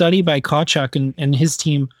the study by Kotchuk and his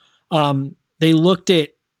team, they looked at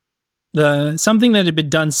something that had been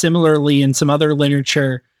done similarly in some other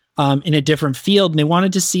literature in a different field, and they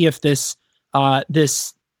wanted to see if this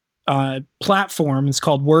platform is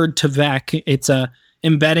called Word2Vec. It's a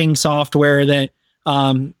embedding software that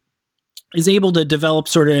is able to develop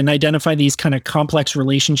sort of and identify these kind of complex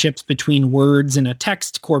relationships between words in a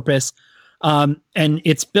text corpus. And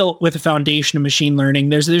it's built with a foundation of machine learning.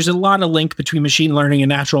 There's a lot of link between machine learning and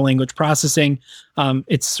natural language processing.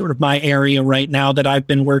 It's sort of my area right now that I've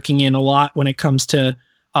been working in a lot when it comes to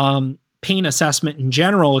pain assessment in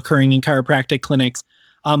general occurring in chiropractic clinics.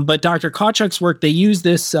 But Dr. Kotchuk's work, they use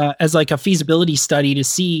this as like a feasibility study to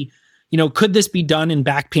see, could this be done in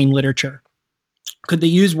back pain literature? Could they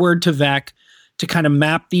use Word2Vec to kind of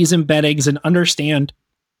map these embeddings and understand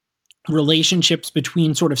relationships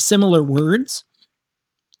between sort of similar words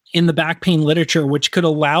in the back pain literature, which could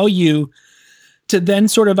allow you to then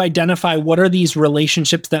sort of identify what are these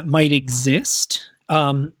relationships that might exist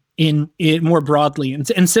in more broadly.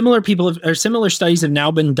 And similar studies have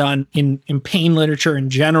now been done in pain literature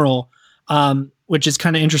in general, which is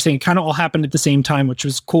kind of interesting. It kind of all happened at the same time, which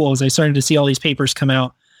was cool as I started to see all these papers come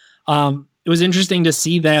out. It was interesting to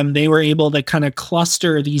see them. They were able to kind of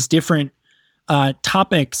cluster these different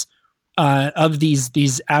topics of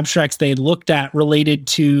these abstracts they had looked at related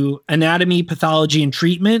to anatomy, pathology, and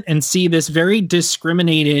treatment, and see this very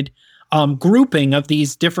discriminated grouping of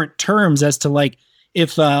these different terms as to like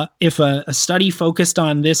if a study focused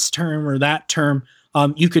on this term or that term,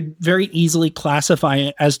 you could very easily classify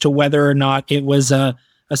it as to whether or not it was a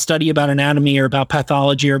study about anatomy or about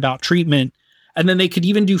pathology or about treatment. And then they could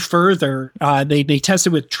even do further. They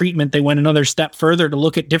tested with treatment. They went another step further to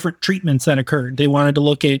look at different treatments that occurred. They wanted to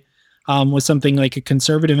look at with something like a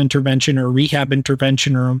conservative intervention or a rehab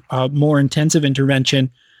intervention or a more intensive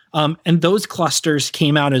intervention. And those clusters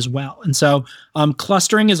came out as well. And so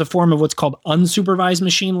clustering is a form of what's called unsupervised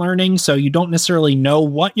machine learning. So you don't necessarily know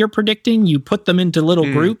what you're predicting. You put them into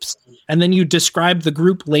little groups, and then you describe the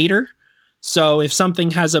group later. So if something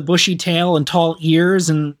has a bushy tail and tall ears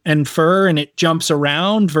and fur and it jumps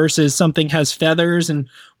around versus something has feathers and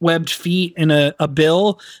webbed feet and a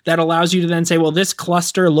bill, that allows you to then say, well, this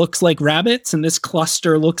cluster looks like rabbits and this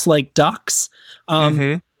cluster looks like ducks.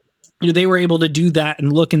 They were able to do that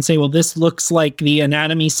and look and say, well, this looks like the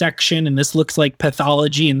anatomy section and this looks like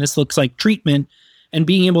pathology and this looks like treatment. And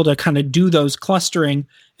being able to kind of do those clustering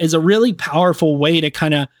is a really powerful way to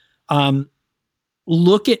kind of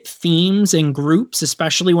look at themes and groups,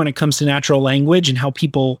 especially when it comes to natural language and how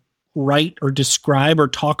people write or describe or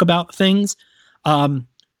talk about things,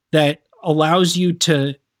 that allows you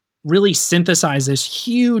to really synthesize this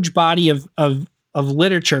huge body of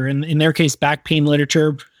literature, in their case, back pain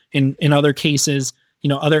literature, in other cases,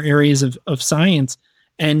 other areas of science,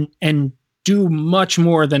 and do much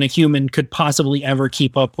more than a human could possibly ever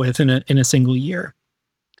keep up with in a single year.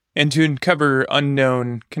 And to uncover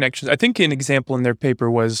unknown connections. I think an example in their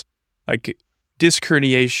paper was like disc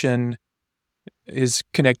herniation is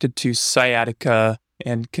connected to sciatica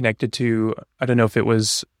and connected to, I don't know if it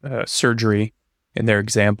was surgery in their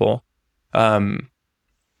example. And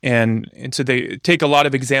so they take a lot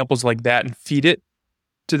of examples like that and feed it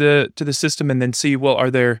to the system and then see, well,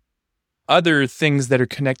 are there other things that are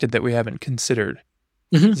connected that we haven't considered?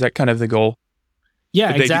 Is that kind of the goal?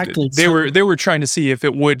 Yeah, exactly. They were trying to see if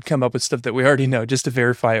it would come up with stuff that we already know, just to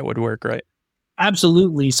verify it would work, right?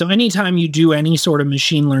 Absolutely. So anytime you do any sort of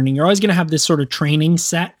machine learning, you're always going to have this sort of training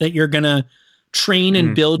set that you're going to train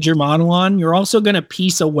and build your model on. You're also going to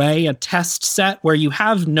piece away a test set where you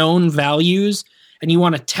have known values and you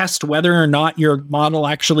want to test whether or not your model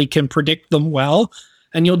actually can predict them well.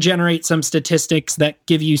 And you'll generate some statistics that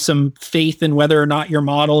give you some faith in whether or not your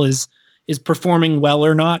model is performing well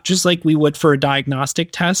or not, just like we would for a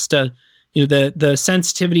diagnostic test. The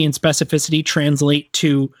sensitivity and specificity translate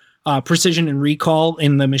to precision and recall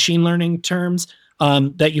in the machine learning terms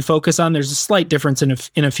that you focus on. There's a slight difference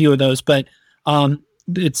in a few of those, but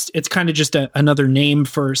it's kind of just another name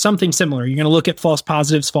for something similar. You're going to look at false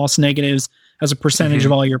positives, false negatives as a percentage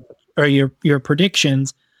of all your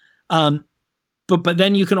predictions. But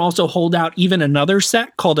then you can also hold out even another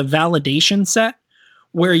set called a validation set,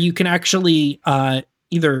 where you can actually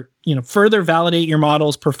either further validate your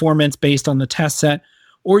model's performance based on the test set,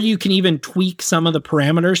 or you can even tweak some of the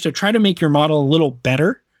parameters to try to make your model a little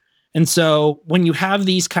better. And so when you have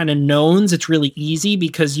these kind of knowns, it's really easy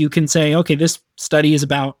because you can say, okay, this study is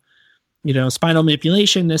about spinal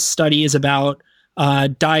manipulation. This study is about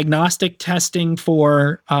diagnostic testing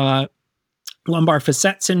for lumbar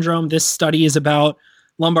facet syndrome. This study is about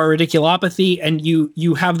lumbar radiculopathy, and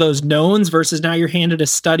you have those knowns versus now you're handed a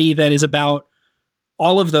study that is about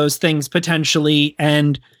all of those things potentially,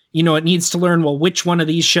 and it needs to learn, well, which one of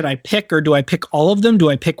these should I pick, or do I pick all of them?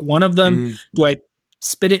 Do I pick one of them? Do I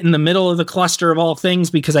spit it in the middle of the cluster of all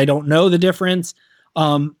things because I don't know the difference?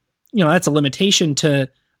 That's a limitation to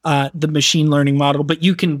the machine learning model, but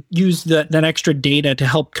you can use that extra data to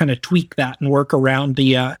help kind of tweak that and work around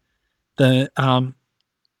the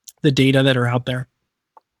data that are out there.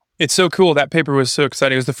 It's so cool. That paper was so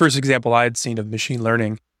exciting. It was the first example I had seen of machine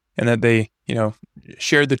learning, and that they,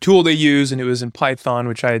 shared the tool they use, and it was in Python,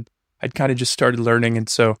 which I'd kind of just started learning. And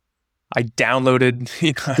so I downloaded,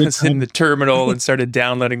 I was in the terminal and started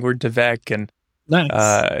downloading Word2Vec and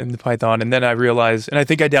in the Python. And then I realized, and I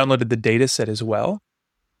think I downloaded the data set as well.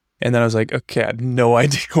 And then I was like, okay, I have no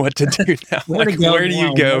idea what to do now. Where do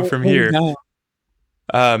you go from here?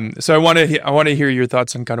 So I want to hear your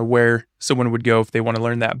thoughts on kind of where someone would go if they want to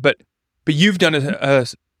learn that. But you've done a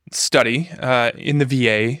study in the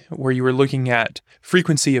VA where you were looking at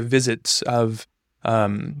frequency of visits of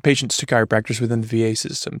patients to chiropractors within the VA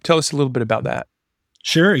system. Tell us a little bit about that.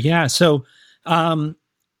 Sure. Yeah. So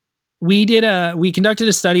we conducted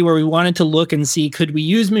a study where we wanted to look and see, could we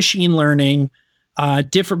use machine learning,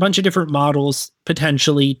 bunch of different models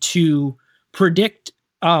potentially to predict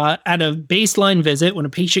at a baseline visit when a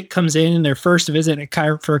patient comes in their first visit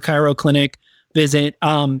for a chiro clinic visit,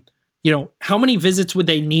 how many visits would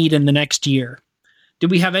they need in the next year? Do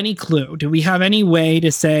we have any clue? Do we have any way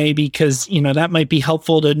to say, because, that might be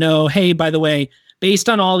helpful to know, hey, by the way, based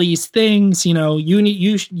on all these things, you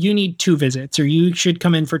need 2 visits, or you should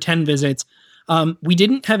come in for 10 visits. We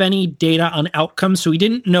didn't have any data on outcomes, so we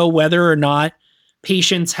didn't know whether or not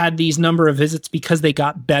patients had these number of visits because they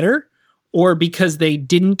got better, or because they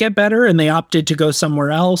didn't get better and they opted to go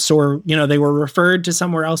somewhere else, or, they were referred to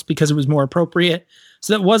somewhere else because it was more appropriate.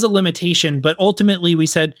 So that was a limitation. But ultimately we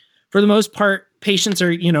said, for the most part, patients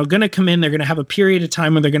are, going to come in, they're going to have a period of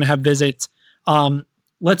time when they're going to have visits.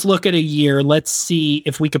 Let's look at a year. Let's see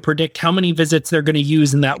if we could predict how many visits they're going to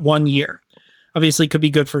use in that 1 year. Obviously, could be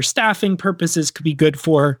good for staffing purposes, could be good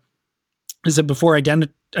for, as I said before,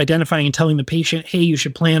 identifying and telling the patient, hey, you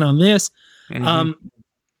should plan on this.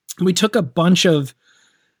 We took a bunch of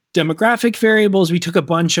demographic variables. We took a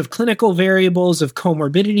bunch of clinical variables of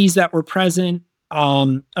comorbidities that were present,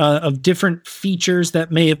 of different features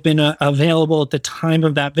that may have been available at the time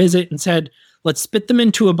of that visit, and said, let's spit them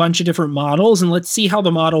into a bunch of different models and let's see how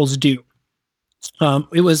the models do.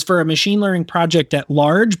 It was for a machine learning project at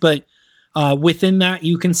large, but within that,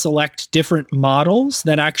 you can select different models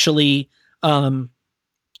that actually,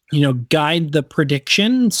 guide the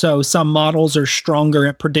prediction. So some models are stronger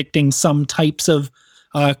at predicting some types of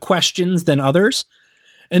questions than others.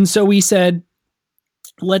 And so we said,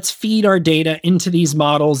 let's feed our data into these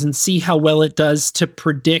models and see how well it does to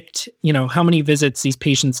predict, how many visits these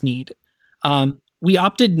patients need. We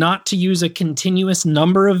opted not to use a continuous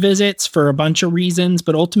number of visits for a bunch of reasons,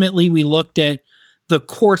 but ultimately we looked at the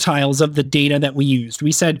quartiles of the data that we used.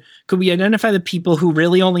 We said, could we identify the people who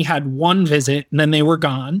really only had one visit and then they were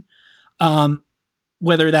gone?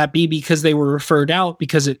 Whether that be because they were referred out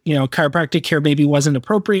because chiropractic care maybe wasn't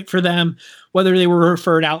appropriate for them, whether they were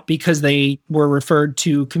referred out because they were referred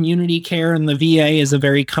to community care, and the VA is a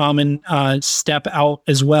very common step out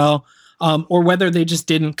as well, or whether they just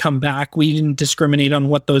didn't come back. We didn't discriminate on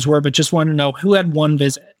what those were, but just wanted to know who had one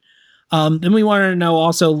visit. Then we wanted to know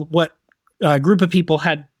also what group of people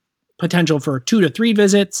had potential for 2 to 3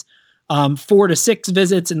 visits, 4 to 6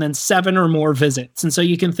 visits, and then 7 or more visits. And so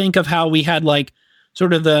you can think of how we had like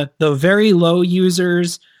sort of the very low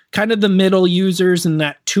users, kind of the middle users in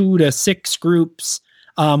that 2 to 6 groups,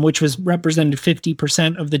 which was represented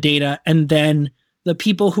 50% of the data. And then the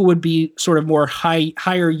people who would be sort of more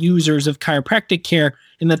higher users of chiropractic care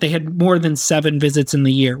in that they had more than 7 visits in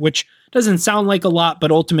the year, which doesn't sound like a lot,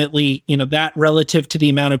 but ultimately, that relative to the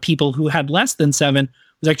amount of people who had less than 7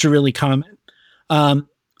 was actually really common.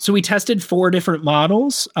 So we tested 4 different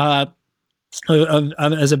models as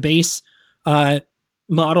a base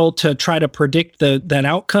model to try to predict that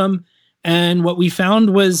outcome. And what we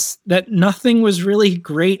found was that nothing was really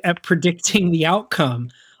great at predicting the outcome,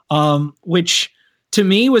 which to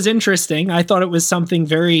me was interesting. I thought it was something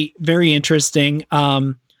very, very interesting.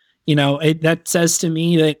 That says to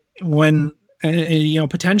me that when,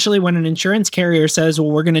 potentially when an insurance carrier says,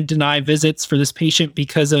 well, we're going to deny visits for this patient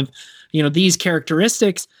because of, these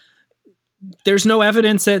characteristics, there's no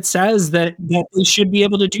evidence that says that we should be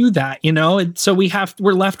able to do that, And so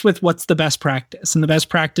we're left with what's the best practice. And the best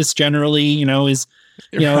practice generally, is,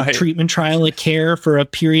 Right. treatment, trial, and care for a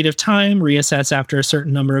period of time, reassess after a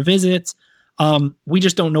certain number of visits. We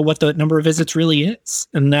just don't know what the number of visits really is.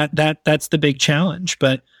 And that's the big challenge.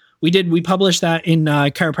 But we published that in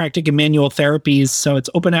Chiropractic and Manual Therapies. So it's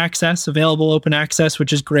open access, available open access,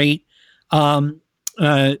 which is great.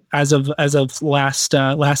 As of last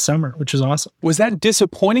summer, which is awesome. Was that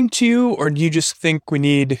disappointing to you, or do you just think we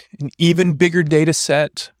need an even bigger data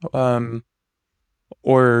set?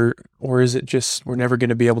 Or is it just we're never going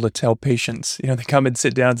to be able to tell patients, they come and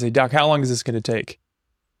sit down and say, Doc, how long is this going to take?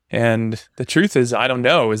 And the truth is, I don't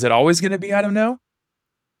know. Is it always going to be, I don't know?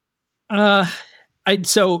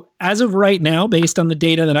 So as of right now, based on the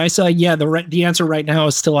data that I saw, the answer right now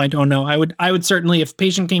is still I don't know. I would certainly, if a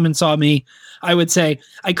patient came and saw me, I would say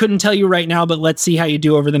I couldn't tell you right now, but let's see how you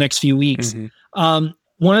do over the next few weeks. Mm-hmm.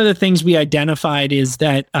 One of the things we identified is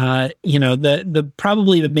that the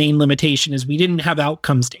probably the main limitation is we didn't have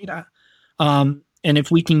outcomes data, and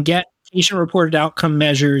if we can get patient-reported outcome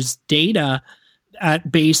measures data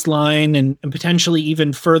at baseline and potentially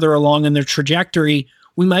even further along in their trajectory,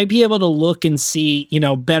 we might be able to look and see,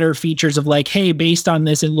 better features of like, hey, based on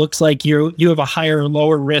this, it looks like you have a higher or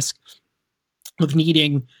lower risk of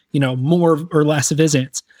needing, more or less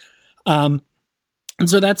visits. And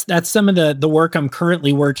so that's some of the work I'm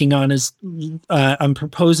currently working on is I'm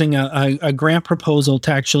proposing a grant proposal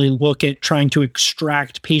to actually look at trying to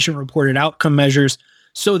extract patient-reported outcome measures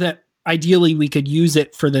so that ideally we could use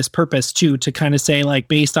it for this purpose too, to kind of say like,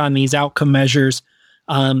 based on these outcome measures,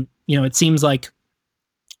 it seems like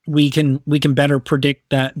we can better predict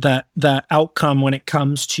the outcome when it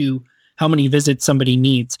comes to how many visits somebody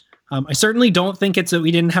needs. I certainly don't think it's that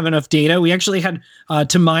we didn't have enough data. We actually had,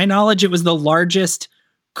 to my knowledge, it was the largest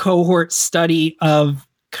cohort study of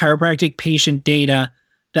chiropractic patient data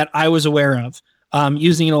that I was aware of,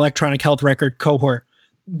 using an electronic health record cohort.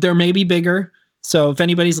 there may be bigger. So if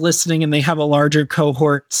anybody's listening and they have a larger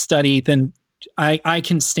cohort study, then I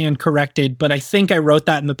can stand corrected. But I think I wrote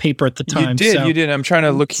that in the paper at the time. You did. I'm trying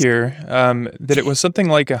to look here. That it was something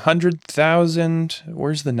like 100,000.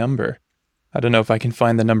 Where's the number? I don't know if I can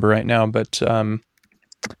find the number right now, but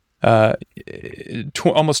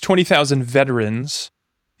almost 20,000 veterans,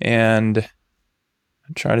 and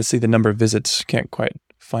I'm trying to see the number of visits. Can't quite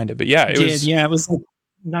find it, but yeah, it was like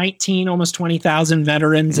 19, almost 20,000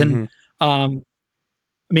 veterans, and I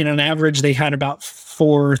mean, on average, they had about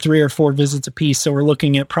 3 or 4 visits a piece. So we're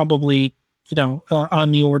looking at probably,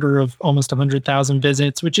 on the order of almost 100,000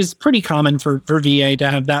 visits, which is pretty common for VA to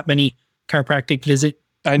have that many chiropractic visit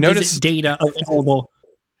data available.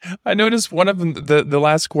 I noticed one of them, the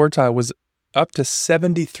last quartile was up to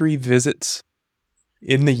 73 visits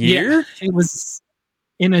in the year. Yeah, it was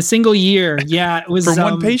in a single year. Yeah, it was for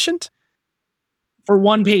one patient. For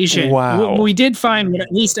one patient. Wow. What we did find, what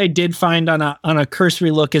at least I did find on a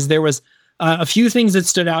cursory look, is there was a few things that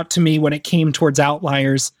stood out to me when it came towards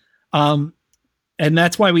outliers. And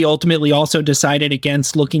that's why we ultimately also decided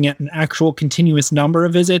against looking at an actual continuous number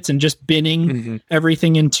of visits and just binning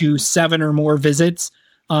everything into 7 or more visits,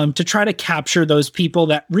 to try to capture those people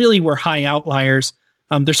that really were high outliers.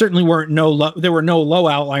 There certainly were no low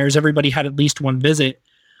outliers. Everybody had at least one visit.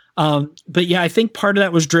 But yeah, I think part of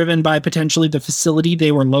that was driven by potentially the facility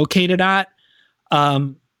they were located at,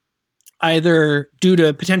 either due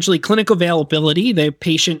to potentially clinical availability. The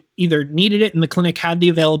patient either needed it and the clinic had the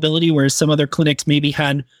availability, whereas some other clinics maybe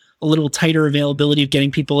had a little tighter availability of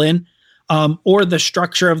getting people in, or the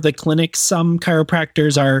structure of the clinic. Some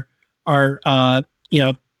chiropractors are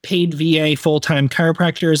paid VA full-time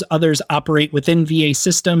chiropractors. Others operate within VA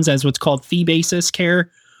systems as what's called fee basis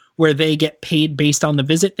care, where they get paid based on the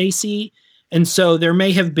visit they see. And so there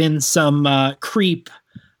may have been some creep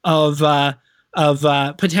of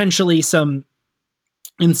potentially some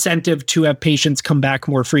incentive to have patients come back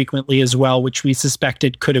more frequently as well, which we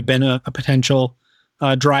suspected could have been a potential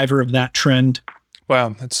driver of that trend.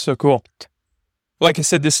 Wow, that's so cool. Like I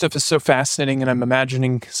said, this stuff is so fascinating, and I'm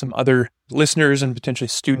imagining some other listeners and potentially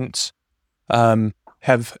students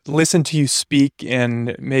have listened to you speak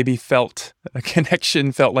and maybe felt a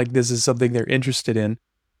connection, felt like this is something they're interested in.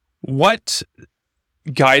 What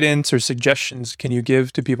guidance or suggestions can you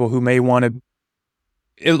give to people who may want to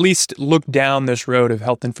at least look down this road of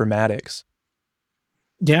health informatics?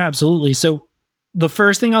 Yeah, absolutely. So the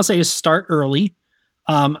first thing I'll say is start early.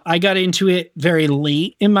 I got into it very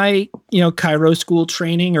late in my, chiro school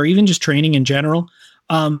training, or even just training in general.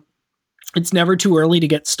 It's never too early to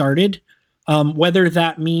get started. Whether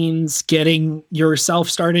that means getting yourself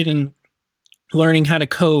started and learning how to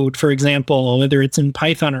code, for example, whether it's in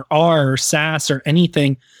Python or R or SAS or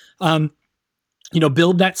anything,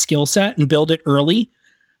 build that skill set and build it early.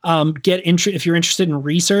 If you're interested in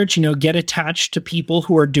research, get attached to people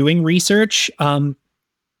who are doing research.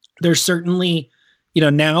 There's certainly,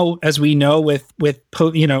 now, as we know,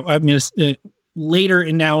 later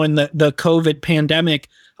and now in the COVID pandemic,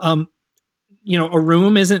 a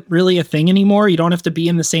room isn't really a thing anymore. You don't have to be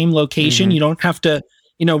in the same location. You don't have to,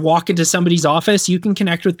 walk into somebody's office. You can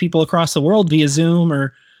connect with people across the world via Zoom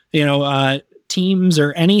or, Teams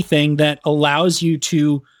or anything that allows you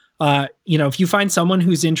to, if you find someone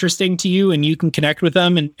who's interesting to you and you can connect with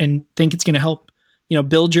them and think it's going to help,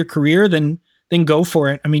 build your career, then go for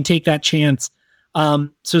it. I mean, take that chance.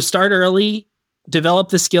 So start early, develop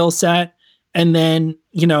the skill set. And then,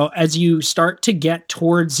 as you start to get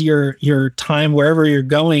towards your time, wherever you're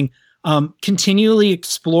going, continually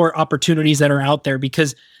explore opportunities that are out there,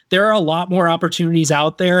 because there are a lot more opportunities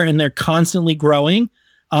out there and they're constantly growing.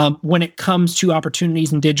 When it comes to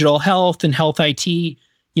opportunities in digital health and health IT,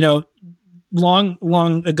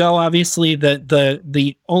 long ago, obviously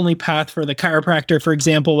the only path for the chiropractor, for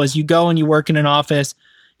example, was you go and you work in an office.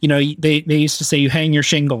 They used to say you hang your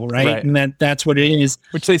shingle, right? And that's what it is.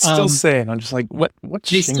 Which they still say, and I'm just like, what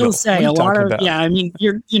they shingle? Still say a lot of about? Yeah. I mean,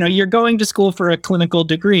 you're going to school for a clinical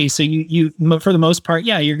degree, so you for the most part,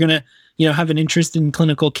 you're gonna have an interest in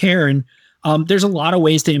clinical care, and there's a lot of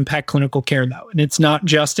ways to impact clinical care though, and it's not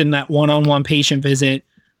just in that one-on-one patient visit.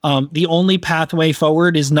 The only pathway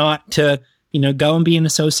forward is not to go and be an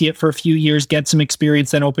associate for a few years, get some experience,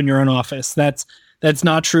 then open your own office. That's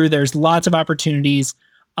not true. There's lots of opportunities.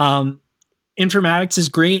 Informatics is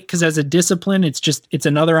great because as a discipline, it's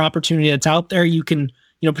another opportunity that's out there. You can,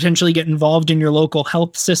 potentially get involved in your local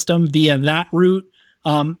health system via that route.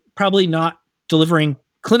 Probably not delivering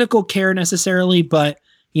clinical care necessarily, but,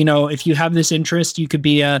 if you have this interest, you could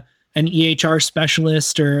be an EHR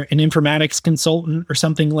specialist or an informatics consultant or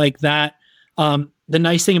something like that. the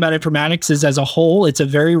nice thing about informatics is, as a whole, it's a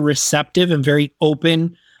very receptive and very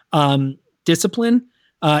open discipline,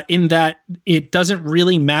 in that it doesn't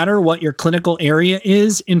really matter what your clinical area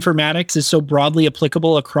is. Informatics is so broadly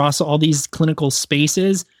applicable across all these clinical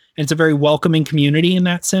spaces, and it's a very welcoming community in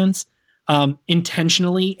that sense.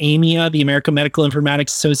 Intentionally, AMIA, the American Medical Informatics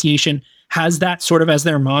Association, has that sort of as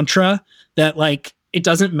their mantra, that like, it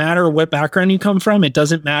doesn't matter what background you come from. It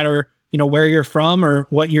doesn't matter, where you're from or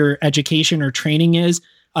what your education or training is.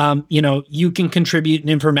 You can contribute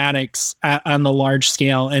in informatics on the large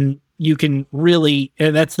scale, and you can really,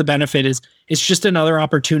 and that's the benefit, is it's just another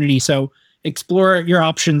opportunity. So explore your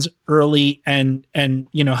options early and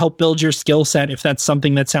help build your skill set if that's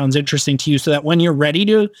something that sounds interesting to you, so that when you're ready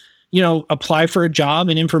to, apply for a job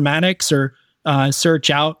in informatics or search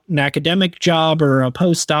out an academic job or a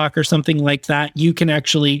postdoc or something like that, you can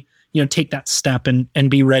actually, take that step and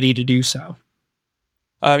be ready to do so.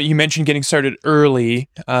 You mentioned getting started early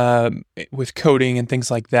with coding and things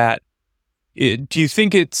like that. Do you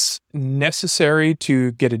think it's necessary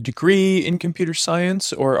to get a degree in computer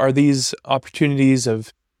science, or are these opportunities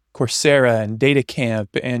of Coursera and Data Camp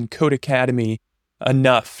and Code Academy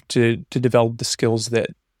enough to develop the skills that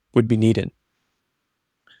would be needed?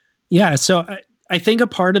 Yeah, so I think a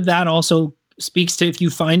part of that also speaks to, if you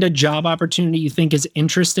find a job opportunity you think is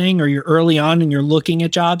interesting, or you're early on and you're looking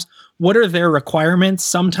at jobs, what are their requirements?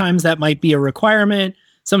 Sometimes that might be a requirement.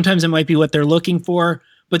 Sometimes it might be what they're looking for.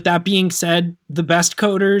 But that being said, the best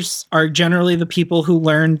coders are generally the people who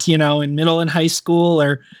learned, in middle and high school,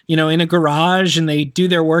 or, in a garage, and they do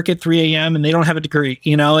their work at 3 a.m. and they don't have a degree.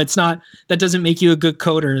 It's not, that doesn't make you a good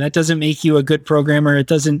coder. That doesn't make you a good programmer. It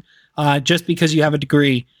doesn't, just because you have a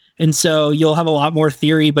degree. And so you'll have a lot more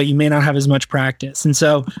theory, but you may not have as much practice. And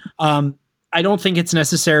so I don't think it's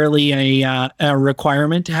necessarily a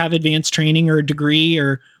requirement to have advanced training or a degree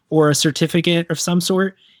or a certificate of some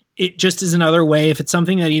sort. It just is another way, if it's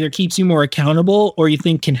something that either keeps you more accountable or you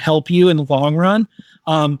think can help you in the long run.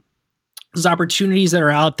 Those opportunities that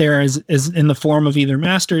are out there is in the form of either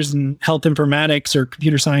masters in health informatics or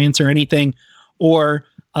computer science or anything, or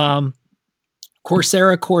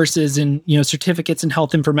Coursera courses and, certificates in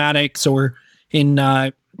health informatics, or in,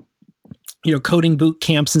 coding boot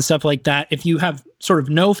camps and stuff like that. If you have sort of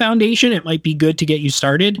no foundation, it might be good to get you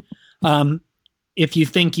started. If you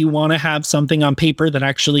think you want to have something on paper that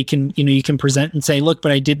actually can, you can present and say, look,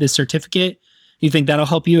 but I did this certificate, you think that'll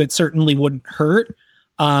help you, it certainly wouldn't hurt.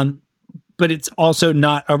 But it's also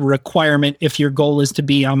not a requirement if your goal is to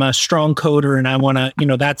be, I'm a strong coder and I want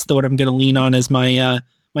to, that's what I'm going to lean on as my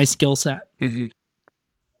skill set. Mm-hmm.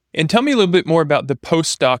 And tell me a little bit more about the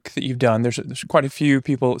postdoc that you've done. There's quite a few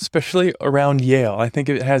people, especially around Yale. I think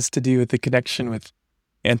it has to do with the connection with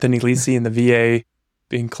Anthony Lisi and the VA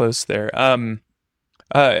being close there.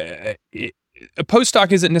 A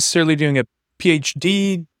postdoc isn't necessarily doing a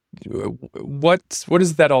PhD. What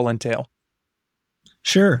does that all entail?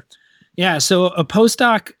 Sure. Yeah. So a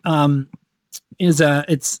postdoc is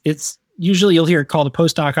it's usually you'll hear it called a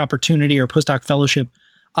postdoc opportunity or postdoc fellowship.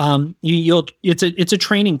 It's a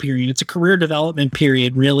training period. It's a career development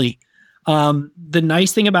period, really. The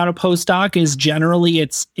nice thing about a postdoc is generally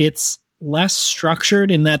it's less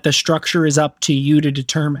structured, in that the structure is up to you to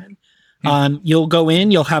determine. You'll go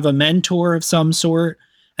in, you'll have a mentor of some sort,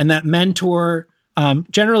 and that mentor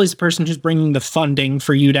generally is the person who's bringing the funding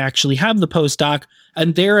for you to actually have the postdoc,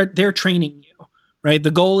 and they're training you, right?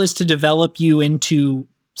 The goal is to develop you into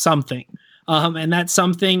something. And that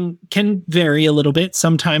something can vary a little bit.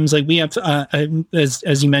 Sometimes, like we have,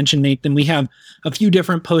 as you mentioned, Nathan, we have a few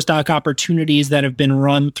different postdoc opportunities that have been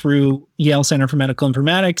run through Yale Center for Medical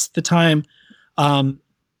Informatics at the time,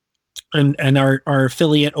 and our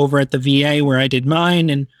affiliate over at the VA where I did mine.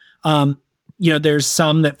 And, there's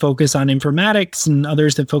some that focus on informatics and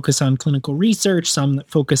others that focus on clinical research, some that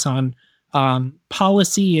focus on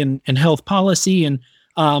policy and health policy. And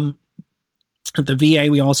at the VA,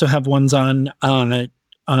 we also have ones on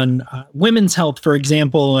women's health, for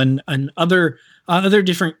example, and other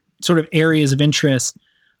different sort of areas of interest.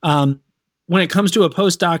 When it comes to a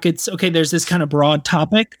postdoc, it's okay. There's this kind of broad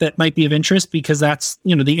topic that might be of interest because that's,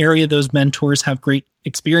 the area those mentors have great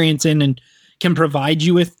experience in and can provide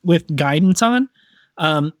you with guidance on.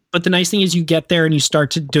 But the nice thing is you get there and you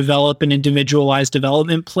start to develop an individualized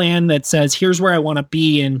development plan that says, here's where I want to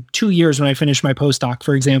be in 2 years when I finish my postdoc,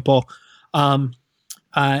 for example. And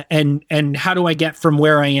how do I get from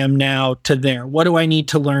where I am now to there? What do I need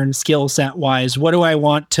to learn skill set wise? What do I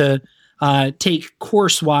want to take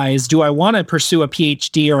course wise? Do I want to pursue a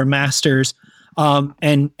PhD or a master's?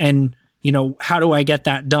 And how do I get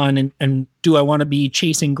that done? And do I want to be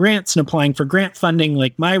chasing grants and applying for grant funding?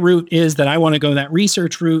 Like my route is that I want to go that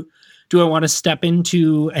research route. Do I want to step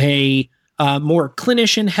into a more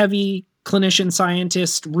clinician-heavy clinician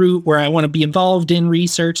scientist route where I want to be involved in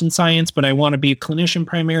research and science, but I want to be a clinician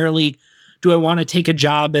primarily? Do I want to take a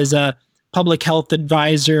job as a public health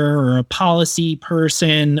advisor or a policy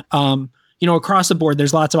person? Across the board,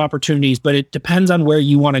 there's lots of opportunities, but it depends on where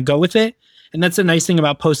you want to go with it. And that's the nice thing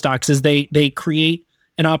about postdocs is they create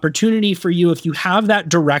an opportunity for you, if you have that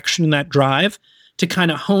direction and that drive, to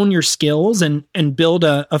kind of hone your skills and build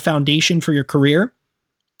a foundation for your career.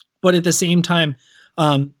 But at the same time,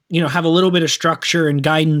 have a little bit of structure and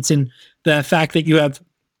guidance, and the fact that you have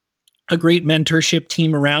a great mentorship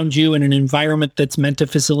team around you and an environment that's meant to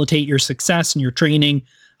facilitate your success and your training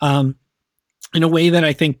in a way that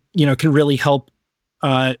I think, can really help,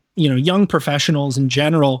 young professionals in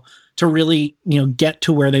general to really, get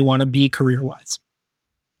to where they want to be career-wise.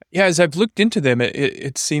 Yeah, as I've looked into them,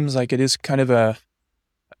 it seems like it is kind of a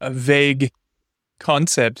vague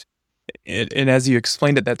concept. And as you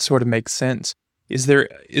explained it, that sort of makes sense. Is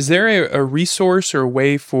there a resource or a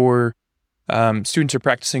way for students or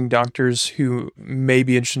practicing doctors who may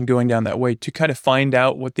be interested in going down that way to kind of find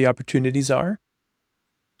out what the opportunities are?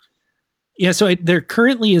 Yeah, so there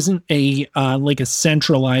currently isn't a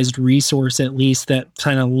centralized resource, at least, that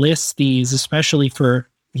kind of lists these, especially for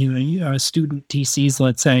student TCs,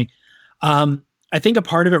 let's say. I think a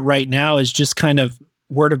part of it right now is just kind of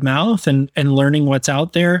word of mouth and learning what's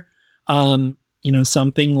out there.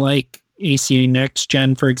 Something like ACA Next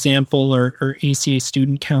Gen, for example, or ACA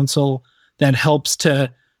Student Council, that helps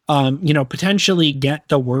to potentially get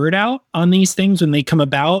the word out on these things when they come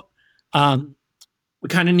about. We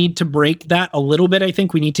kind of need to break that a little bit. I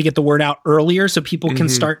think we need to get the word out earlier so people can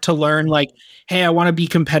start to learn, like, hey, I want to be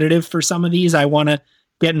competitive for some of these. I want to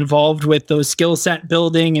get involved with those skill set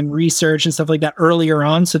building and research and stuff like that earlier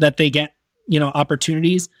on so that they get,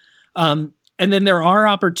 opportunities. And then there are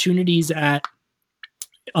opportunities at,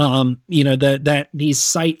 that these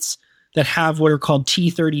sites that have what are called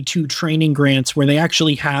T32 training grants, where they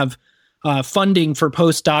actually have funding for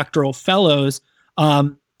postdoctoral fellows,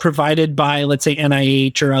 provided by, let's say,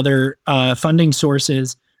 NIH or other funding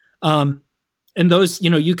sources. And those,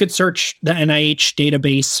 you could search the NIH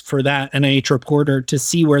database for that, NIH reporter, to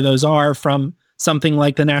see where those are from something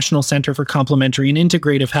like the National Center for Complementary and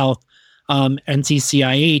Integrative Health,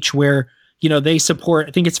 NCCIH, where, they support,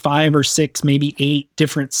 I think it's 5 or 6, maybe 8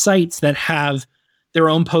 different sites that have their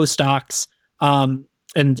own postdocs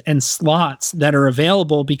and slots that are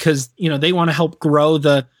available because, they want to help grow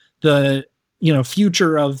the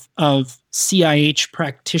future of CIH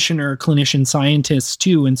practitioner, clinician scientists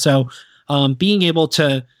too. And so being able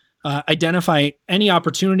to identify any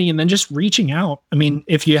opportunity and then just reaching out. I mean,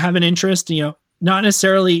 if you have an interest, not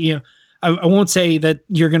necessarily, I won't say that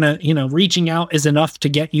you're going to, reaching out is enough to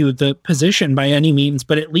get you the position by any means,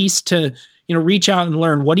 but at least to, reach out and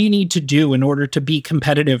learn, what do you need to do in order to be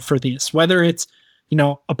competitive for this, whether it's,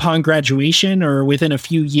 upon graduation or within a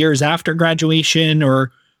few years after graduation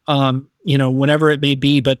or, whenever it may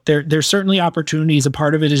be. But there's certainly opportunities. A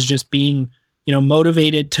part of it is just being,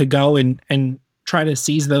 motivated to go and try to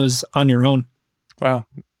seize those on your own. Wow.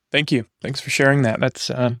 Thank you. Thanks for sharing that.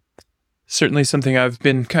 That's certainly something I've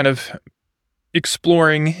been kind of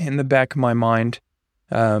exploring in the back of my mind,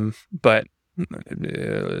 but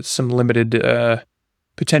some limited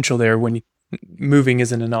potential there when moving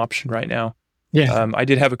isn't an option right now. Yeah. I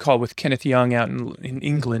did have a call with Kenneth Young out in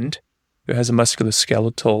England, who has a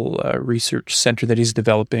musculoskeletal research center that he's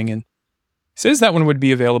developing, and says that one would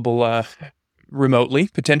be available remotely,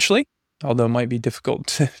 potentially, although it might be difficult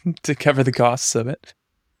to cover the costs of it.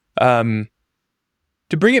 To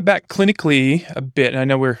bring it back clinically a bit, and I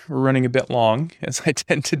know we're running a bit long, as I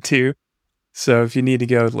tend to do, so if you need to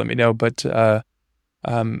go, let me know. But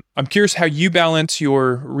I'm curious how you balance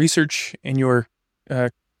your research and your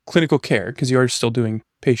clinical care, because you are still doing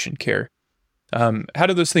patient care. How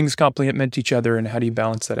do those things complement each other, and how do you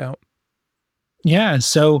balance that out? Yeah.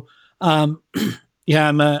 So, I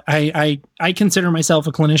consider myself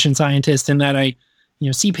a clinician scientist in that I,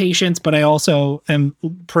 see patients, but I also am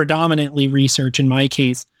predominantly research in my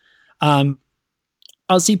case.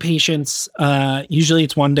 I'll see patients, usually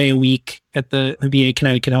it's 1 day a week at the VA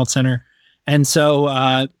Connecticut Health Center. And so,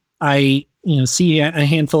 I, see a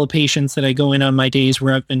handful of patients that I go in on my days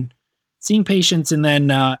where I've been seeing patients. And then,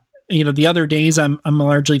 the other days I'm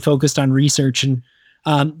largely focused on research, and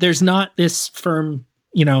there's not this firm,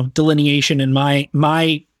 delineation in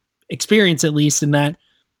my experience, at least, in that,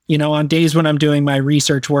 on days when I'm doing my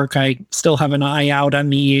research work, I still have an eye out on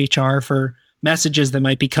the EHR for messages that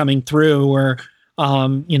might be coming through, or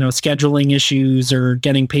scheduling issues, or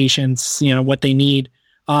getting patients, what they need,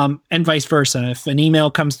 and vice versa. If an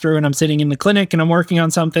email comes through and I'm sitting in the clinic and I'm working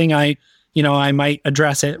on something, I might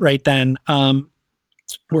address it right then.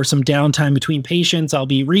 Or some downtime between patients, I'll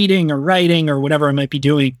be reading or writing or whatever I might be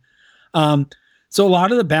doing. So a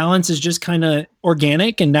lot of the balance is just kind of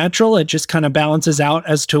organic and natural. It just kind of balances out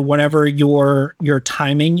as to whatever your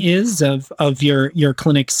timing is of your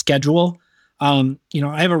clinic schedule. I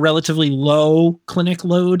have a relatively low clinic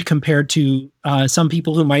load compared to some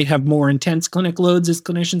people who might have more intense clinic loads as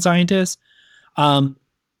clinician scientists.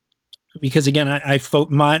 Because again,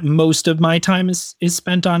 most of my time is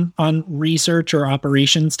spent on research or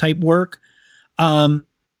operations type work.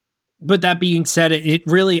 But that being said, it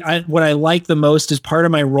really, what I like the most is part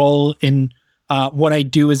of my role in what I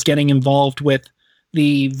do is getting involved with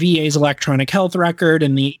the VA's electronic health record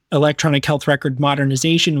and the electronic health record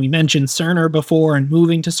modernization. We mentioned Cerner before and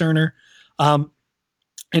moving to Cerner.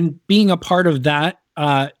 And being a part of that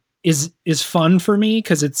is fun for me,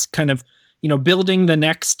 because it's kind of, building the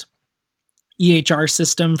next EHR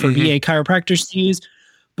system for VA chiropractors to use.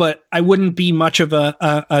 But I wouldn't be much of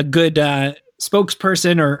a good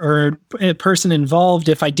spokesperson or a person involved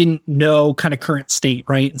if I didn't know kind of current state,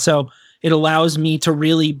 right? And so it allows me to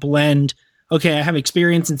really blend, okay, I have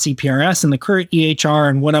experience in CPRS and the current EHR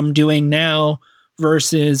and what I'm doing now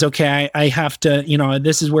versus, okay, I have to,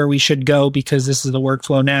 this is where we should go because this is the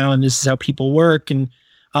workflow now and this is how people work, and,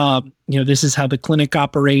 this is how the clinic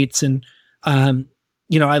operates. And,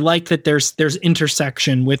 I like that there's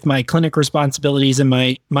intersection with my clinic responsibilities and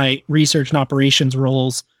my research and operations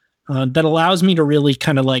roles that allows me to really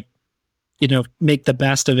kind of make the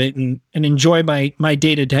best of it and enjoy my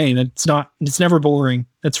day to day. And it's never boring.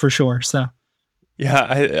 That's for sure. So,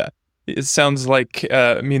 yeah, it sounds like,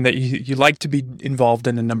 that you like to be involved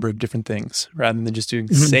in a number of different things rather than just doing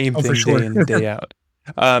the same thing day in and day out.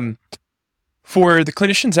 For the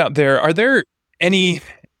clinicians out there, are there any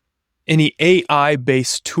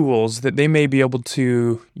AI-based tools that they may be able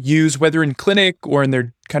to use, whether in clinic or in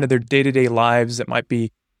their day-to-day lives that might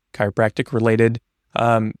be chiropractic related,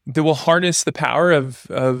 that will harness the power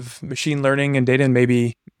of machine learning and data and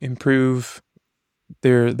maybe improve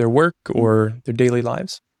their work or their daily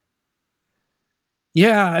lives?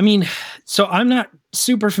 Yeah, so I'm not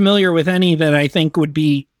super familiar with any that I think would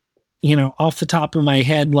be, off the top of my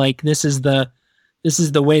head, like this is the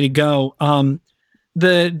way to go.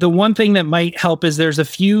 The one thing that might help is there's a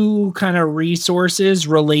few kind of resources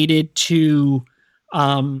related to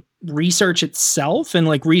research itself and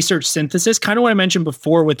like research synthesis, kind of what I mentioned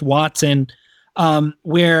before with Watson,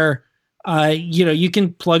 where you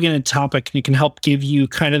can plug in a topic and it can help give you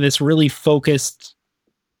kind of this really focused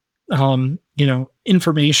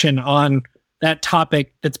information on that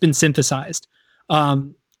topic that's been synthesized.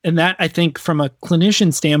 And that, I think, from a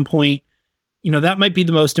clinician standpoint, that might be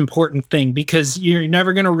the most important thing, because you're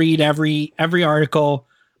never going to read every article.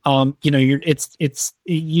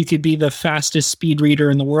 You could be the fastest speed reader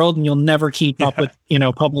in the world and you'll never keep up with,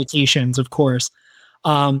 publications, of course.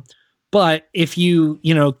 But if you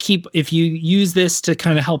use this to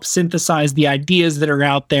kind of help synthesize the ideas that are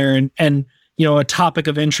out there and a topic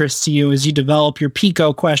of interest to you as you develop your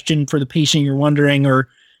PICO question for the patient you're wondering, or,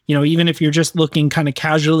 even if you're just looking kind of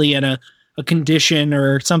casually at a condition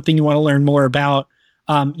or something you want to learn more about,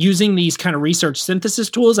 using these kind of research synthesis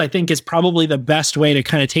tools, I think, is probably the best way to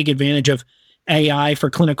kind of take advantage of AI for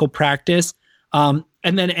clinical practice. And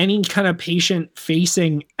then any kind of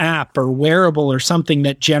patient-facing app or wearable or something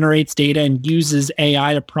that generates data and uses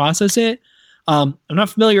AI to process it. I'm not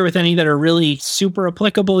familiar with any that are really super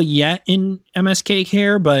applicable yet in MSK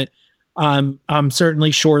care, but I'm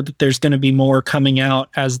certainly sure that there's going to be more coming out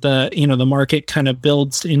as the market kind of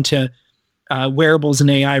builds into wearables and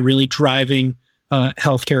AI really driving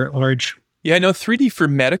healthcare at large. Yeah, I know 3D for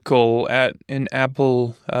Medical at an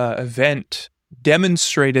Apple event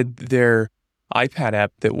demonstrated their iPad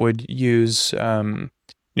app that would use the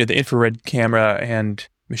infrared camera and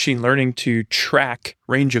machine learning to track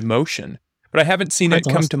range of motion. But I haven't seen it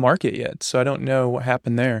come to market yet, so I don't know what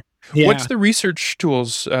happened there. Yeah. What's the research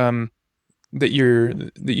tools that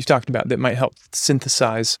you've talked about that might help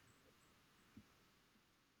synthesize?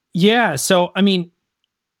 Yeah, so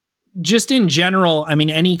just in general,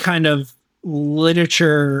 any kind of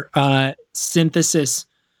literature synthesis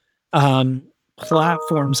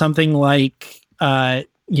platform, something like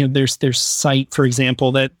there's Cite, for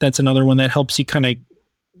example, that's another one that helps you kind of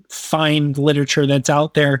find literature that's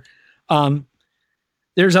out there.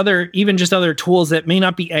 There's other tools that may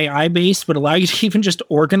not be AI based, but allow you to even just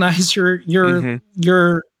organize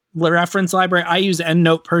your reference library. I use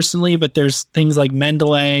EndNote personally, but there's things like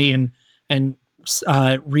Mendeley and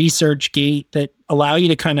ResearchGate that allow you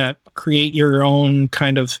to kind of create your own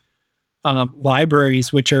kind of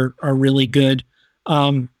libraries, which are really good.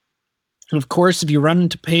 And of course, if you run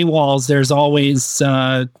into paywalls, there's always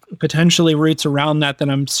potentially routes around that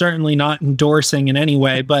I'm certainly not endorsing in any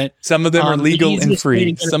way. But some of them are legal and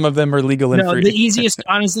free. Some of them are legal and free.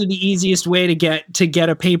 Honestly, the easiest way to get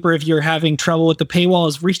a paper if you're having trouble with the paywall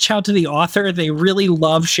is reach out to the author. They really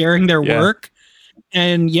love sharing their work.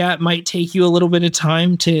 And it might take you a little bit of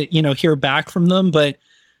time to, hear back from them. But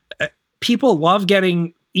people love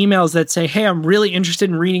getting emails that say, hey, I'm really interested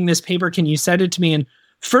in reading this paper. Can you send it to me? And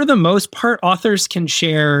for the most part, authors can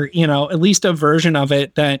share, at least a version of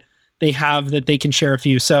it that they have that they can share a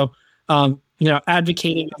few. So,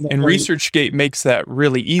 advocating. And ResearchGate makes that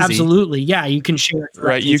really easy. Absolutely. Yeah. You can share it.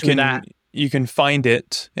 Right. You can find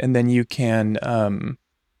it, and then you can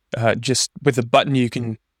just with a button, you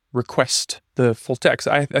can request the full text.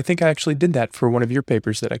 I think I actually did that for one of your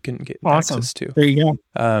papers that I couldn't get access to. There you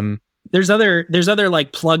go. There's other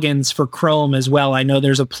like plugins for Chrome as well. I know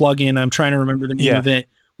there's a plugin. I'm trying to remember the name of it,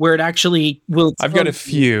 where it actually will. I've got a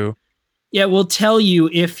few. Yeah, we'll tell you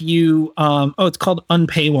if you. It's called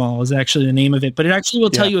Unpaywall is actually the name of it, but it actually will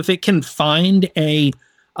tell you if it can find a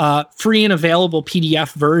free and available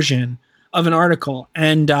PDF version of an article,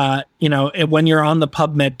 and when you're on the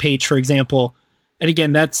PubMed page, for example. And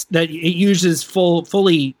again, that it uses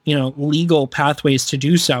fully, legal pathways to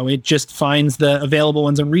do so. It just finds the available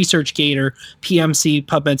ones on ResearchGate or PMC,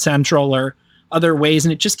 PubMed Central, or other ways,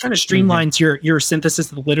 and it just kind of streamlines your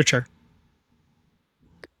synthesis of the literature.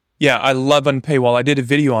 Yeah, I love Unpaywall. I did a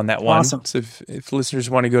video on that one. Awesome. So if listeners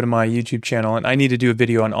want to go to my YouTube channel, and I need to do a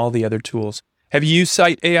video on all the other tools. Have you used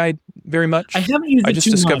Cite AI very much? I haven't used it I just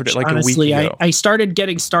too discovered much, it like honestly. a week ago. I started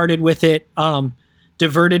getting started with it.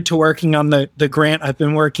 Diverted to working on the grant I've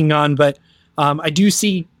been working on, but I do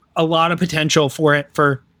see a lot of potential for it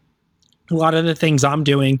for a lot of the things I'm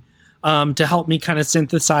doing to help me kind of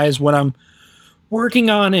synthesize what I'm working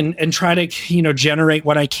on and try to generate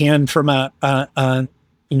what I can from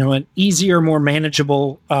an easier, more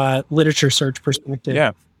manageable literature search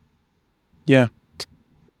perspective. Yeah.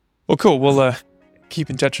 Well, cool. We'll keep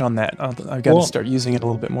in touch on that. I've got to start using it a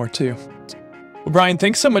little bit more too. Well, Brian,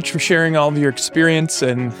 thanks so much for sharing all of your experience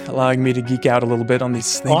and allowing me to geek out a little bit on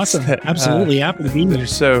these things. Awesome. Absolutely. Happy to be here. They're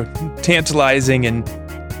so tantalizing and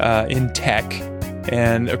in tech,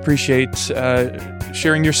 and appreciate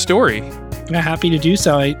sharing your story. Yeah, happy to do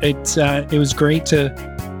so. It was great to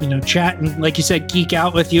chat and, like you said, geek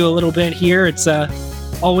out with you a little bit here. It's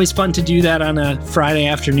always fun to do that on a Friday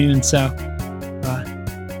afternoon. So,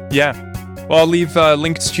 yeah. Well, I'll leave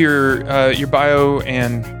links to your bio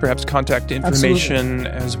and perhaps contact information,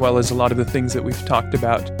 as well as a lot of the things that we've talked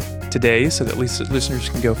about today, so that at least listeners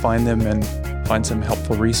can go find them and find some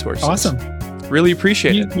helpful resources. Awesome. Really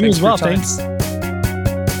appreciate it. You as well. Thanks.